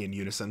Kenrenzaki in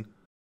unison,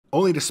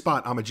 only to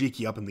spot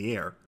Amajiki up in the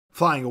air,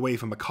 flying away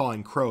from a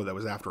cawing crow that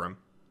was after him.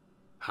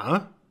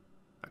 Huh?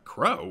 A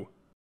crow?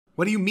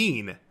 What do you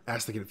mean?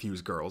 Asked the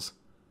confused girls.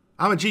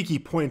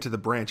 Amajiki pointed to the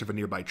branch of a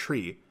nearby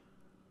tree,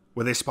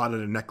 where they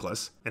spotted a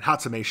necklace and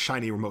Hatsume's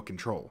shiny remote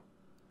control.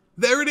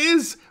 There it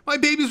is! My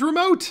baby's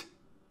remote!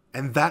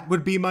 And that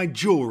would be my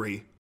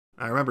jewelry.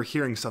 I remember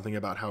hearing something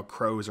about how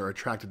crows are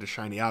attracted to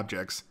shiny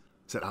objects,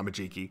 said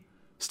Amajiki,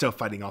 still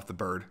fighting off the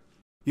bird.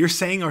 "You're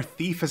saying our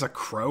thief is a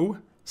crow?"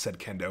 said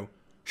Kendo,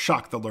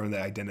 shocked to learn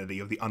the identity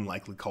of the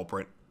unlikely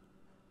culprit.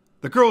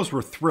 The girls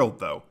were thrilled,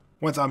 though.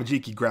 Once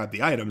Amajiki grabbed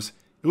the items,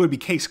 it would be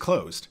case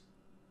closed.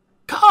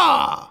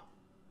 Caw!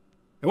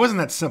 It wasn't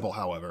that simple,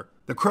 however.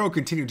 The crow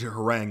continued to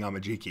harangue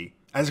Amajiki,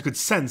 as it could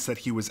sense that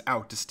he was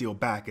out to steal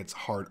back its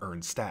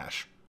hard-earned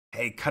stash.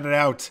 "Hey, cut it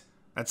out.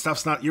 That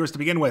stuff's not yours to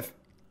begin with.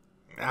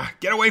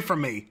 Get away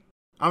from me!"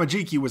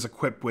 Amajiki was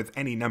equipped with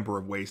any number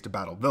of ways to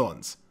battle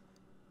villains,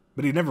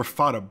 but he'd never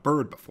fought a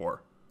bird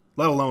before,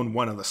 let alone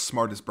one of the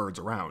smartest birds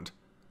around.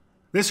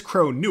 This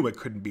crow knew it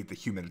couldn't beat the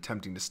human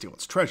attempting to steal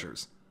its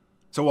treasures,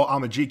 so while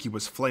Amajiki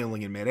was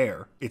flailing in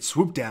midair, it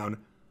swooped down,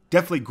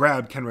 deftly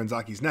grabbed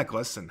Kenrenzaki's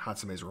necklace and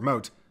Hatsume's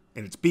remote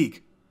in its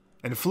beak,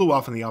 and flew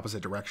off in the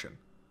opposite direction.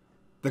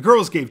 The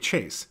girls gave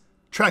chase,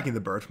 tracking the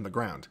bird from the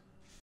ground.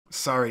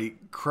 "Sorry,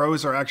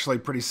 crows are actually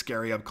pretty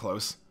scary up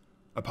close,"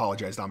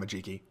 apologized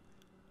Amajiki.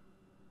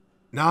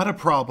 "Not a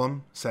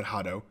problem," said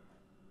Hado,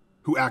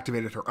 who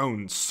activated her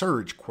own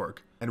surge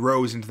quirk and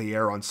rose into the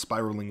air on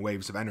spiraling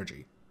waves of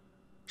energy.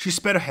 She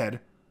sped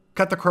ahead,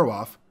 cut the crow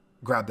off,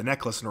 grabbed the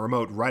necklace and a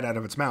remote right out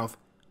of its mouth,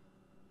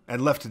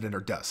 and left it in her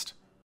dust.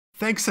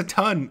 "Thanks a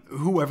ton,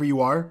 whoever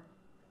you are,"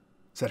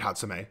 said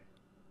Hatsume.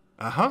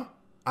 "Uh-huh,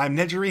 I'm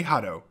Nejiri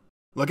Hado."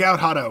 "Look out,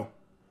 Hado!"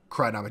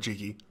 cried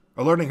Amajiki,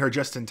 alerting her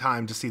just in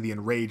time to see the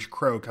enraged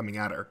crow coming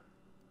at her.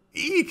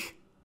 Eek!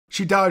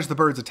 She dodged the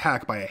bird's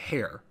attack by a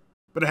hair,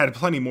 but it had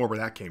plenty more where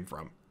that came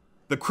from.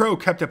 The crow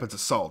kept up its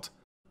assault,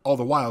 all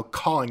the while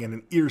cawing in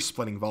an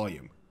ear-splitting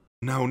volume.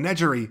 "No,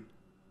 Nejiri,"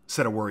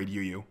 said a worried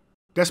Yuyu.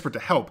 Desperate to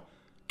help,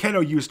 Keno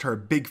used her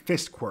big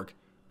fist quirk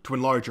to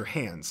enlarge her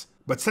hands,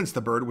 but since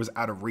the bird was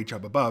out of reach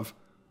up above,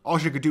 all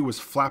she could do was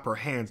flap her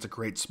hands to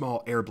create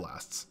small air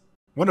blasts.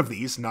 One of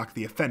these knocked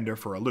the offender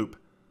for a loop,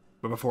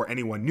 but before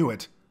anyone knew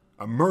it,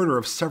 a murder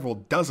of several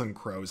dozen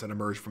crows had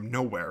emerged from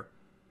nowhere,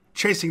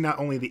 chasing not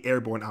only the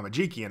airborne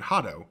Amajiki and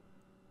Hado,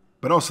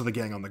 but also the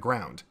gang on the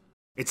ground.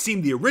 It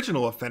seemed the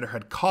original offender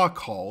had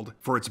caw-called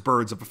for its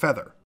birds of a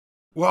feather.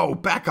 "Whoa,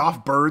 back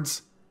off,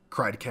 birds!"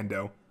 cried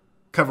Kendo,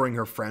 covering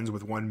her friends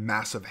with one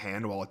massive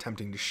hand while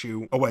attempting to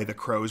shoo away the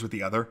crows with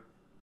the other.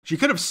 She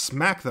could have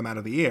smacked them out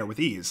of the air with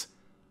ease,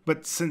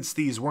 but since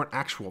these weren't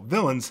actual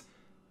villains,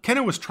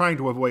 Kendo was trying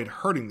to avoid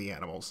hurting the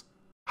animals.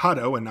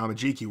 Hado and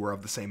Amajiki were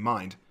of the same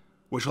mind,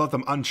 which left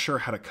them unsure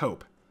how to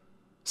cope.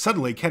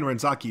 Suddenly,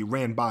 Kenrenzaki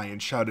ran by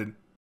and shouted,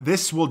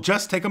 "This will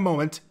just take a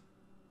moment."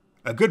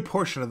 A good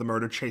portion of the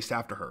murder chased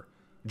after her,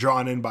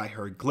 drawn in by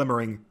her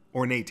glimmering,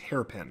 ornate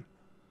hairpin,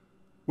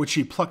 which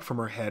she plucked from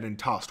her head and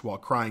tossed while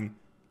crying,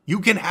 "You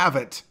can have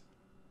it!"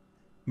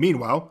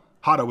 Meanwhile,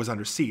 Hado was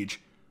under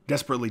siege,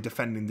 desperately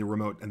defending the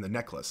remote and the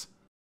necklace.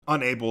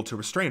 Unable to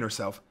restrain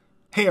herself,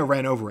 Heya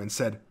ran over and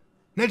said,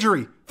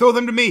 "Nejiri, throw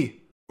them to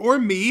me!" "Or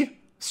me!"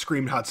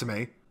 screamed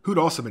Hatsume, who'd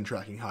also been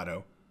tracking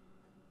Hado.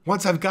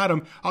 "Once I've got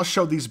him, I'll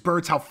show these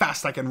birds how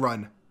fast I can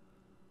run."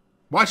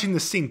 Watching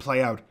this scene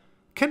play out,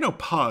 Kendo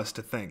paused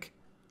to think.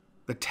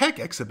 The tech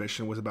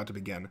exhibition was about to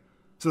begin,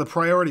 so the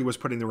priority was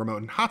putting the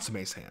remote in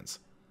Hatsume's hands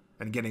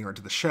and getting her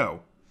to the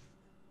show.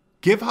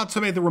 "Give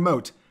Hatsume the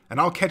remote, and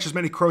I'll catch as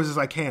many crows as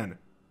I can,"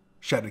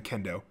 shouted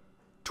Kendo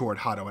toward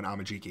Hado and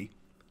Amajiki.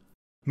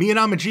 "Me and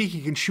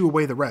Amajiki can shoo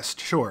away the rest,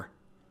 sure."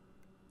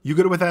 "You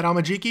good with that,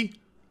 Amajiki?"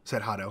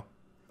 said Hado.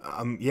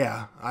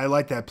 Yeah, I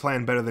like that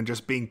plan better than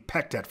just being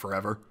pecked at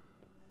forever,"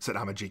 said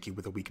Amajiki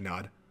with a weak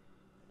nod.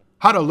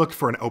 Hado looked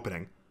for an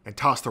opening and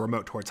tossed the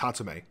remote towards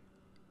Hatsume.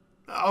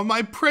 "Oh,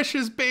 my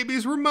precious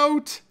baby's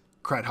remote!"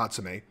 cried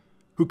Hatsume,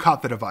 who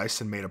caught the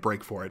device and made a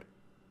break for it.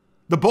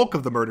 The bulk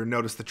of the murder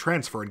noticed the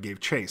transfer and gave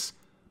chase,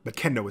 but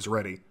Kendo was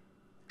ready.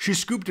 She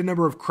scooped a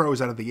number of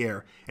crows out of the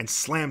air and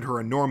slammed her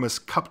enormous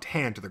cupped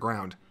hand to the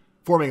ground,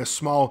 forming a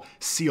small,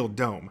 sealed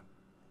dome.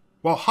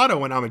 While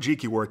Hado and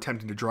Amajiki were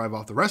attempting to drive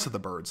off the rest of the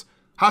birds,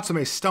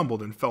 Hatsume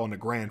stumbled and fell in a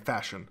grand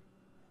fashion.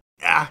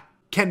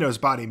 Kendo's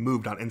body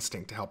moved on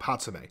instinct to help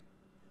Hatsume,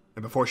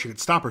 and before she could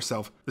stop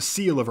herself, the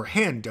seal of her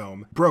hand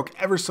dome broke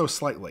ever so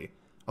slightly,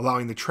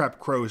 allowing the trapped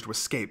crows to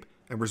escape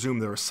and resume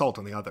their assault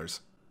on the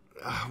others.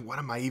 What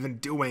am I even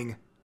doing?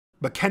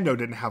 But Kendo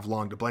didn't have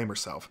long to blame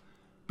herself,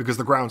 because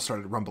the ground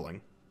started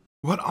rumbling.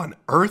 "What on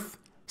earth?"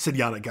 said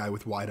Yanagai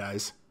with wide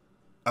eyes.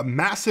 A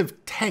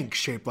massive tank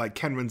shaped like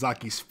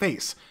Kenrenzaki's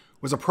face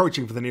was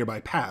approaching from the nearby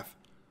path,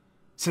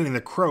 sending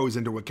the crows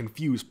into a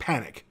confused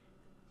panic.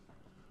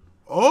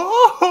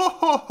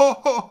 "Oh,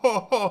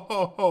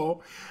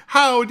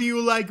 how do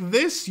you like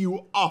this,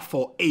 you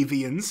awful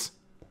avians?"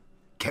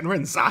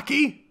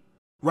 Kenrenzaki?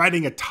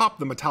 Riding atop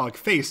the metallic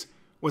face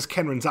was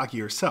Kenrenzaki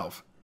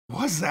herself.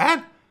 "Was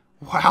that?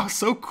 Wow,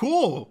 so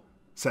cool,"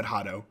 said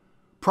Hado,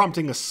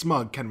 prompting a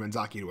smug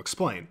Kenrenzaki to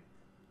explain.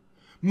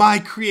 "My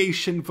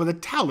creation for the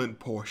talent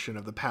portion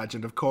of the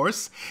pageant, of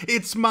course.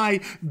 It's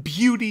my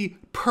beauty,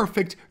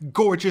 perfect,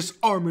 gorgeous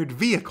armored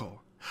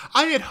vehicle.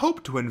 I had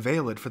hoped to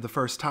unveil it for the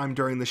first time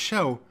during the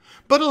show,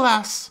 but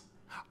alas,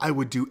 I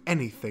would do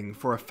anything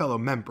for a fellow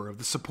member of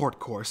the support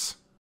course."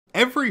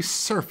 Every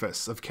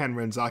surface of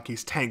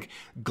Kenrenzaki's tank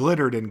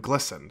glittered and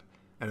glistened,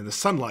 and in the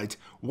sunlight,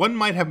 one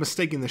might have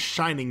mistaken the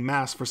shining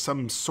mass for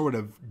some sort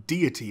of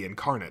deity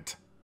incarnate.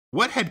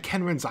 What had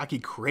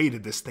Kenrenzaki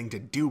created this thing to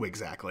do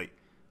exactly?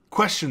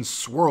 Questions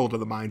swirled in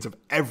the minds of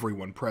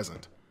everyone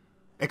present,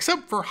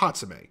 except for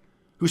Hatsume,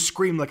 who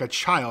screamed like a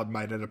child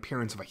might at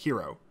appearance of a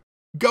hero.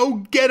 Go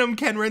get him,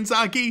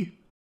 Kenrenzaki!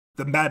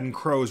 The maddened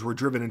crows were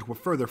driven into a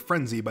further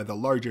frenzy by the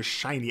largest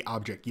shiny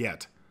object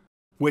yet,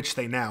 which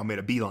they now made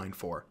a beeline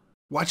for.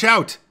 Watch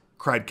out!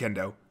 Cried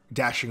Kendo,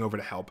 dashing over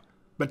to help,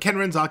 but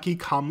Kenrenzaki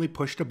calmly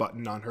pushed a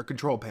button on her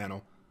control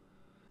panel.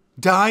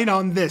 Dine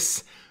on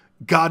this,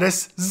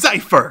 Goddess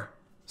Zypher!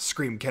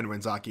 Screamed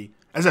Kenrenzaki,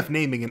 as if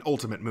naming an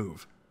ultimate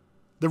move.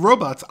 The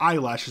robot's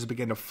eyelashes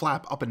began to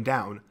flap up and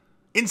down,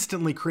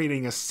 instantly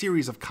creating a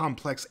series of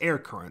complex air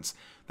currents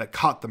that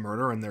caught the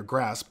murder in their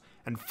grasp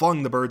and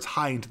flung the birds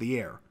high into the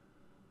air,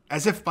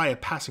 as if by a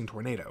passing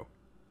tornado.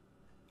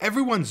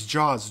 Everyone's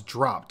jaws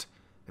dropped,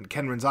 and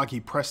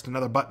Kenrenzaki pressed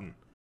another button.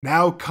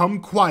 Now come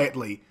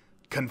quietly,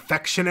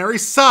 confectionery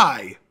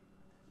sigh!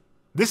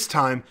 This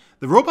time,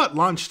 the robot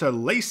launched a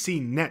lacy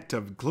net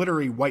of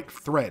glittery white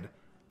thread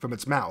from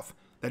its mouth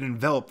that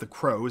enveloped the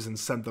crows and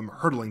sent them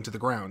hurtling to the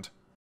ground.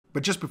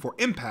 But just before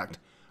impact,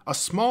 a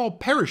small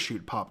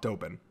parachute popped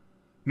open,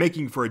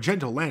 making for a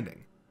gentle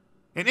landing.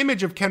 An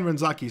image of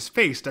Kenrenzaki's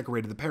face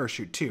decorated the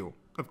parachute too,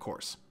 of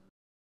course.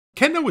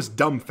 Kendo was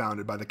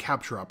dumbfounded by the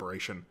capture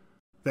operation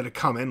that had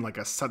come in like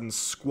a sudden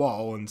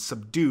squall and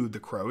subdued the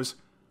crows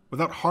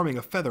without harming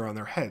a feather on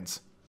their heads.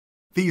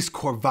 These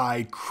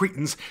corvide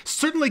cretins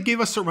certainly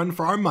gave us a run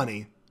for our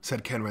money,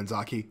 said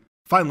Kenrenzaki,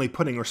 finally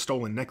putting her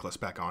stolen necklace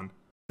back on.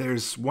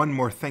 There's one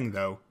more thing,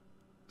 though,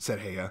 said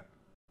Heya.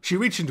 She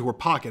reached into her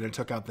pocket and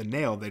took out the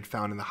nail they'd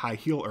found in the high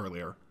heel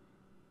earlier.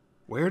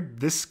 Where'd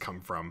this come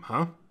from,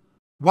 huh?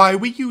 Why,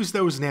 we use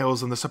those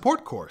nails in the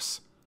support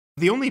course.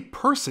 The only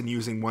person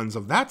using ones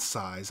of that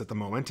size at the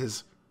moment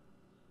is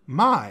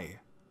Mai.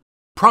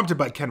 Prompted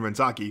by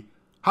Kenrenzaki,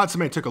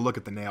 Hatsume took a look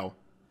at the nail.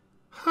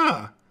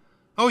 Huh.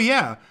 Oh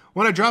yeah,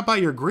 when I dropped by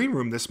your green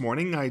room this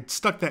morning, I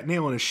stuck that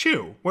nail in a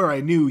shoe, where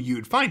I knew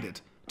you'd find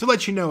it, to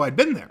let you know I'd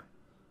been there.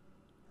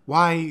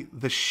 Why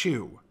the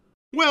shoe?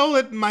 Well,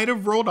 it might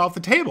have rolled off the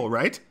table,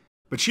 right?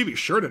 But she'd be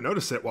sure to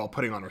notice it while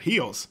putting on her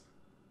heels.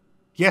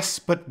 Yes,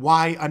 but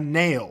why a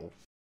nail?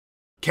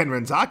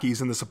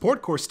 Kenrenzaki's in the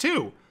support course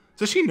too,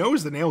 so she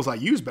knows the nails I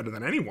use better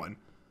than anyone.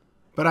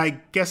 But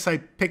I guess I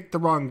picked the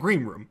wrong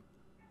green room.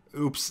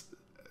 Oops.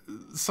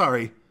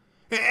 Sorry.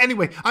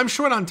 Anyway, I'm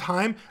short on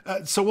time,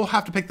 so we'll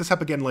have to pick this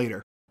up again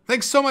later.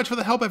 Thanks so much for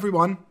the help,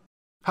 everyone.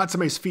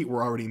 Hatsume's feet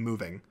were already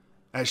moving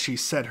as she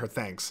said her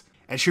thanks,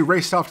 and she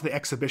raced off to the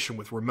exhibition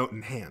with remote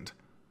in hand.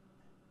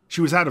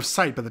 She was out of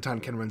sight by the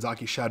time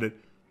Kenrenzaki shouted,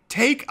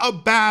 "Take a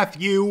bath,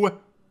 you!"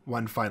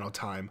 one final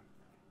time.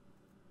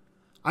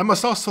 I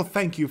must also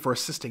thank you for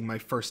assisting my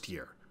first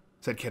year,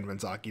 said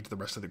Kenrenzaki to the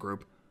rest of the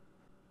group.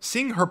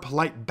 Seeing her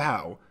polite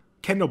bow,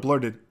 Kendo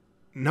blurted,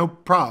 No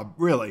prob,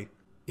 really.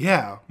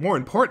 Yeah, more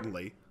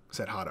importantly,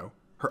 said Hato,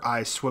 her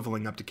eyes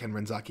swiveling up to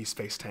Kenrenzaki's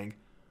face tang.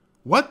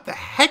 What the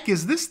heck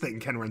is this thing,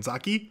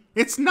 Kenrenzaki?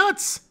 It's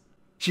nuts!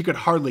 She could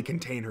hardly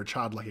contain her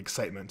childlike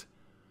excitement.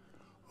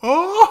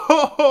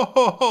 Oh,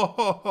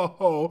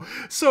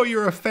 so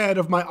you're a fan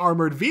of my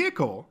armored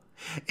vehicle.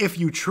 If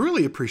you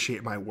truly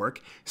appreciate my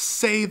work,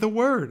 say the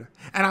word,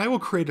 and I will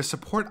create a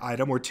support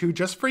item or two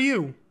just for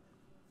you.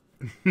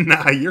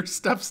 Nah, your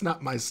stuff's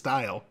not my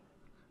style.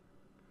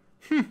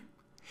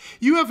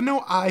 You have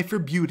no eye for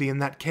beauty in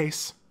that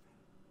case,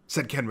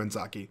 said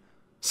Kenrenzaki,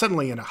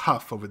 suddenly in a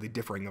huff over the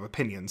differing of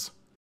opinions.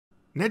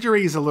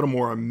 Nejiri is a little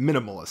more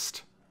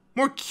minimalist,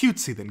 more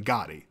cutesy than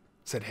gaudy,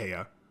 said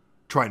Heya,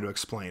 trying to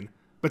explain,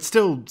 but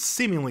still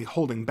seemingly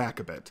holding back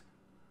a bit,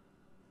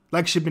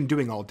 like she'd been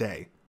doing all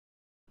day.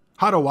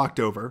 Hato walked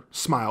over,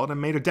 smiled, and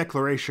made a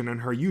declaration in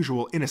her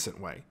usual innocent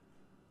way.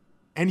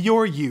 And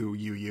you're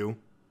you.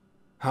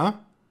 Huh?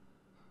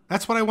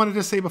 That's what I wanted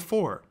to say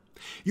before.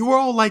 You were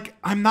all like,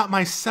 I'm not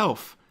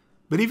myself.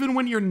 But even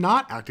when you're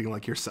not acting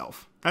like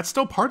yourself, that's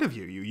still part of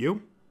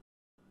you.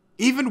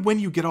 Even when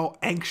you get all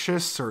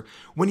anxious or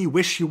when you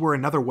wish you were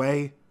another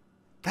way,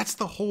 that's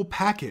the whole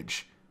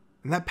package.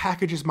 And that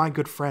package is my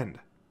good friend.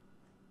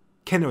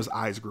 Kendo's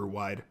eyes grew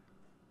wide.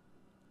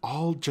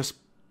 All just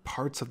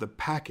parts of the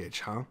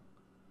package, huh?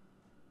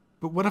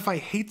 But what if I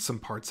hate some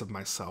parts of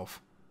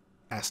myself?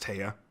 Asked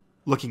Heya,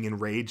 looking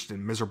enraged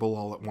and miserable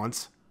all at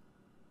once.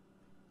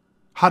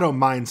 Hato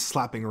minded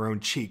slapping her own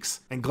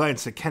cheeks and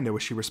glanced at Kendo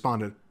as she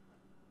responded.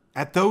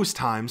 At those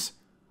times,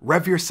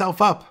 rev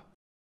yourself up.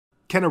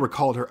 Kendo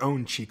recalled her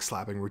own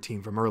cheek-slapping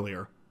routine from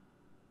earlier.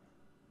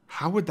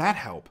 How would that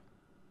help?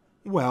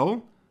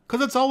 Well,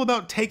 'cause it's all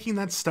about taking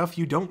that stuff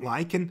you don't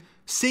like and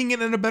seeing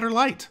it in a better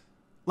light.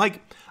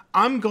 Like,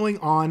 I'm going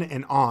on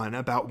and on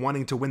about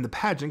wanting to win the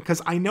pageant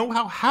because I know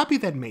how happy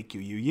that'd make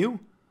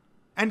you.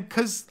 And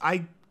because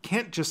I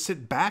can't just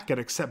sit back and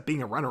accept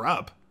being a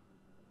runner-up.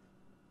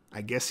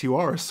 I guess you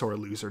are a sore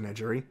loser,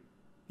 Nejiri.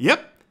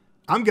 Yep,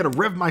 I'm gonna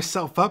rev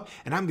myself up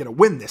and I'm gonna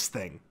win this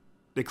thing,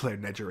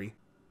 declared Nejiri,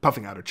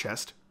 puffing out her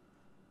chest.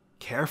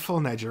 Careful,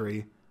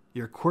 Nejiri.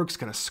 Your quirk's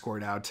gonna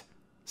squirt out.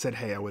 said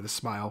Heya with a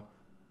smile,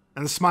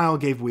 and the smile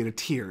gave way to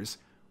tears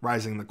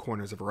rising in the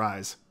corners of her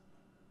eyes.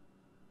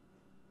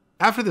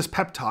 After this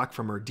pep talk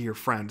from her dear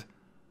friend,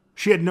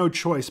 she had no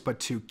choice but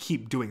to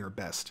keep doing her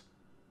best.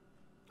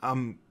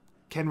 Ken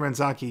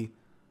Renzaki,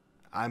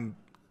 I'm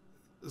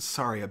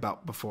sorry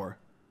about before.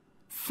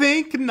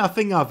 Think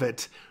nothing of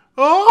it.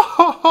 Oh,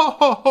 ho, ho,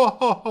 ho,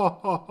 ho, ho,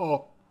 ho,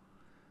 ho,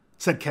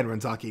 said Ken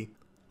Renzaki,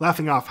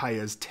 laughing off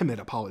Haya's timid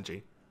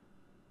apology.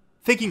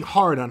 Thinking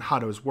hard on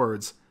Hato's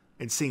words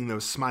and seeing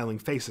those smiling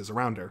faces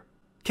around her,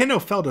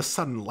 Kendo felt a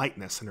sudden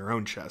lightness in her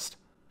own chest.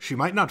 She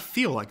might not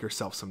feel like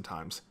herself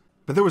sometimes,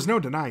 but there was no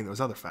denying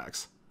those other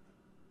facts.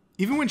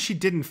 Even when she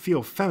didn't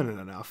feel feminine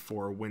enough,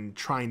 or when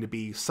trying to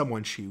be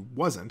someone she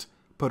wasn't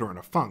put her in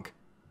a funk,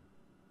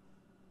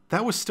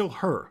 that was still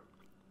her.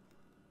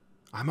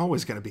 I'm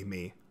always going to be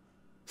me,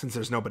 since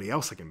there's nobody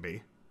else I can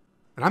be.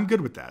 And I'm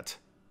good with that.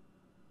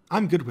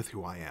 I'm good with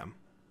who I am.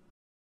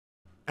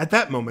 At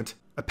that moment,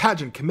 a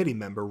pageant committee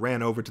member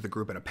ran over to the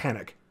group in a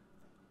panic.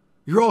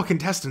 You're all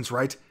contestants,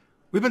 right?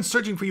 We've been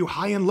searching for you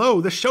high and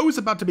low. The show's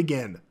about to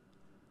begin.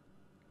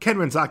 Ken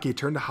Renzaki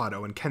turned to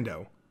Hato and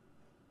Kendo.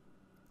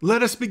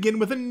 Let us begin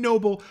with a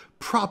noble,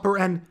 proper,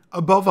 and,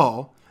 above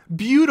all,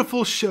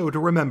 beautiful show to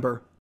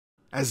remember.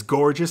 As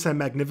gorgeous and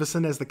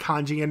magnificent as the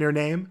kanji in your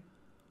name?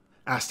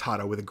 Asked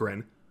Hato with a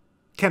grin.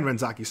 Ken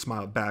Renzaki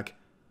smiled back,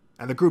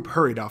 and the group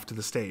hurried off to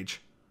the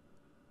stage.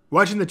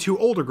 Watching the two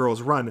older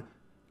girls run,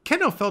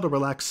 Kendo felt a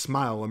relaxed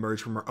smile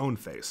emerge from her own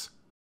face.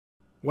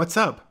 What's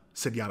up?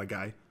 Said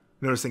Yanagai,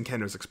 noticing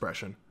Kendo's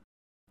expression.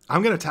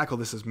 I'm going to tackle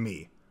this as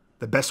me,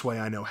 the best way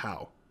I know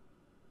how.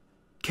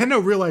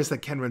 Kendo realized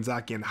that Ken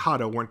Renzaki and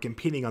Hato weren't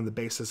competing on the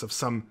basis of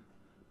some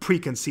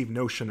preconceived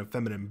notion of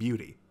feminine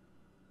beauty.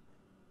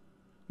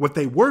 What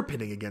they were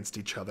pitting against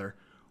each other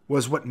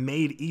was what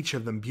made each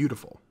of them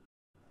beautiful.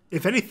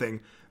 If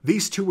anything,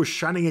 these two were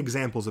shining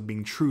examples of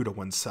being true to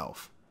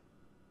oneself.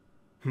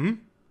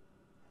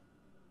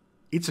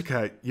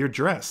 Itsuka, your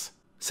dress,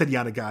 said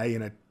Yanagai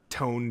in a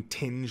tone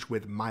tinged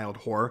with mild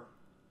horror.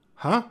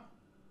 Huh?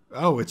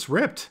 Oh, it's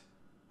ripped.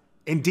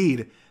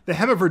 Indeed, the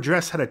hem of her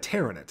dress had a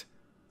tear in it,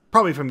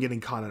 probably from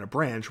getting caught on a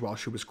branch while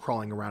she was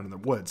crawling around in the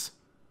woods.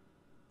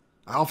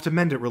 I'll have to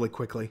mend it really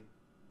quickly,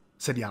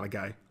 said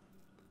Yanagai,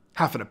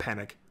 half in a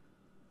panic.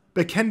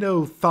 But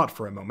Kendo thought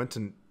for a moment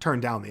and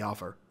turned down the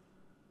offer.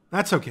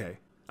 That's okay.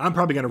 I'm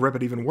probably going to rip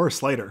it even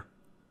worse later.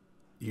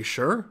 You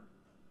sure?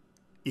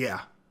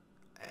 Yeah.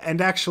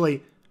 And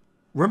actually,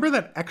 remember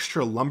that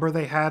extra lumber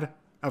they had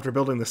after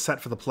building the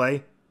set for the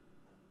play?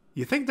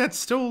 You think that's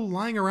still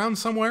lying around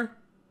somewhere?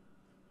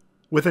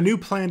 With a new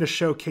plan to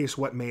showcase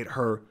what made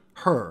her,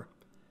 her,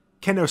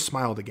 Kendo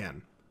smiled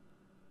again.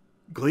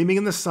 Gleaming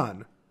in the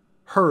sun,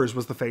 hers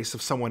was the face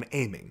of someone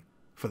aiming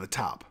for the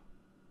top.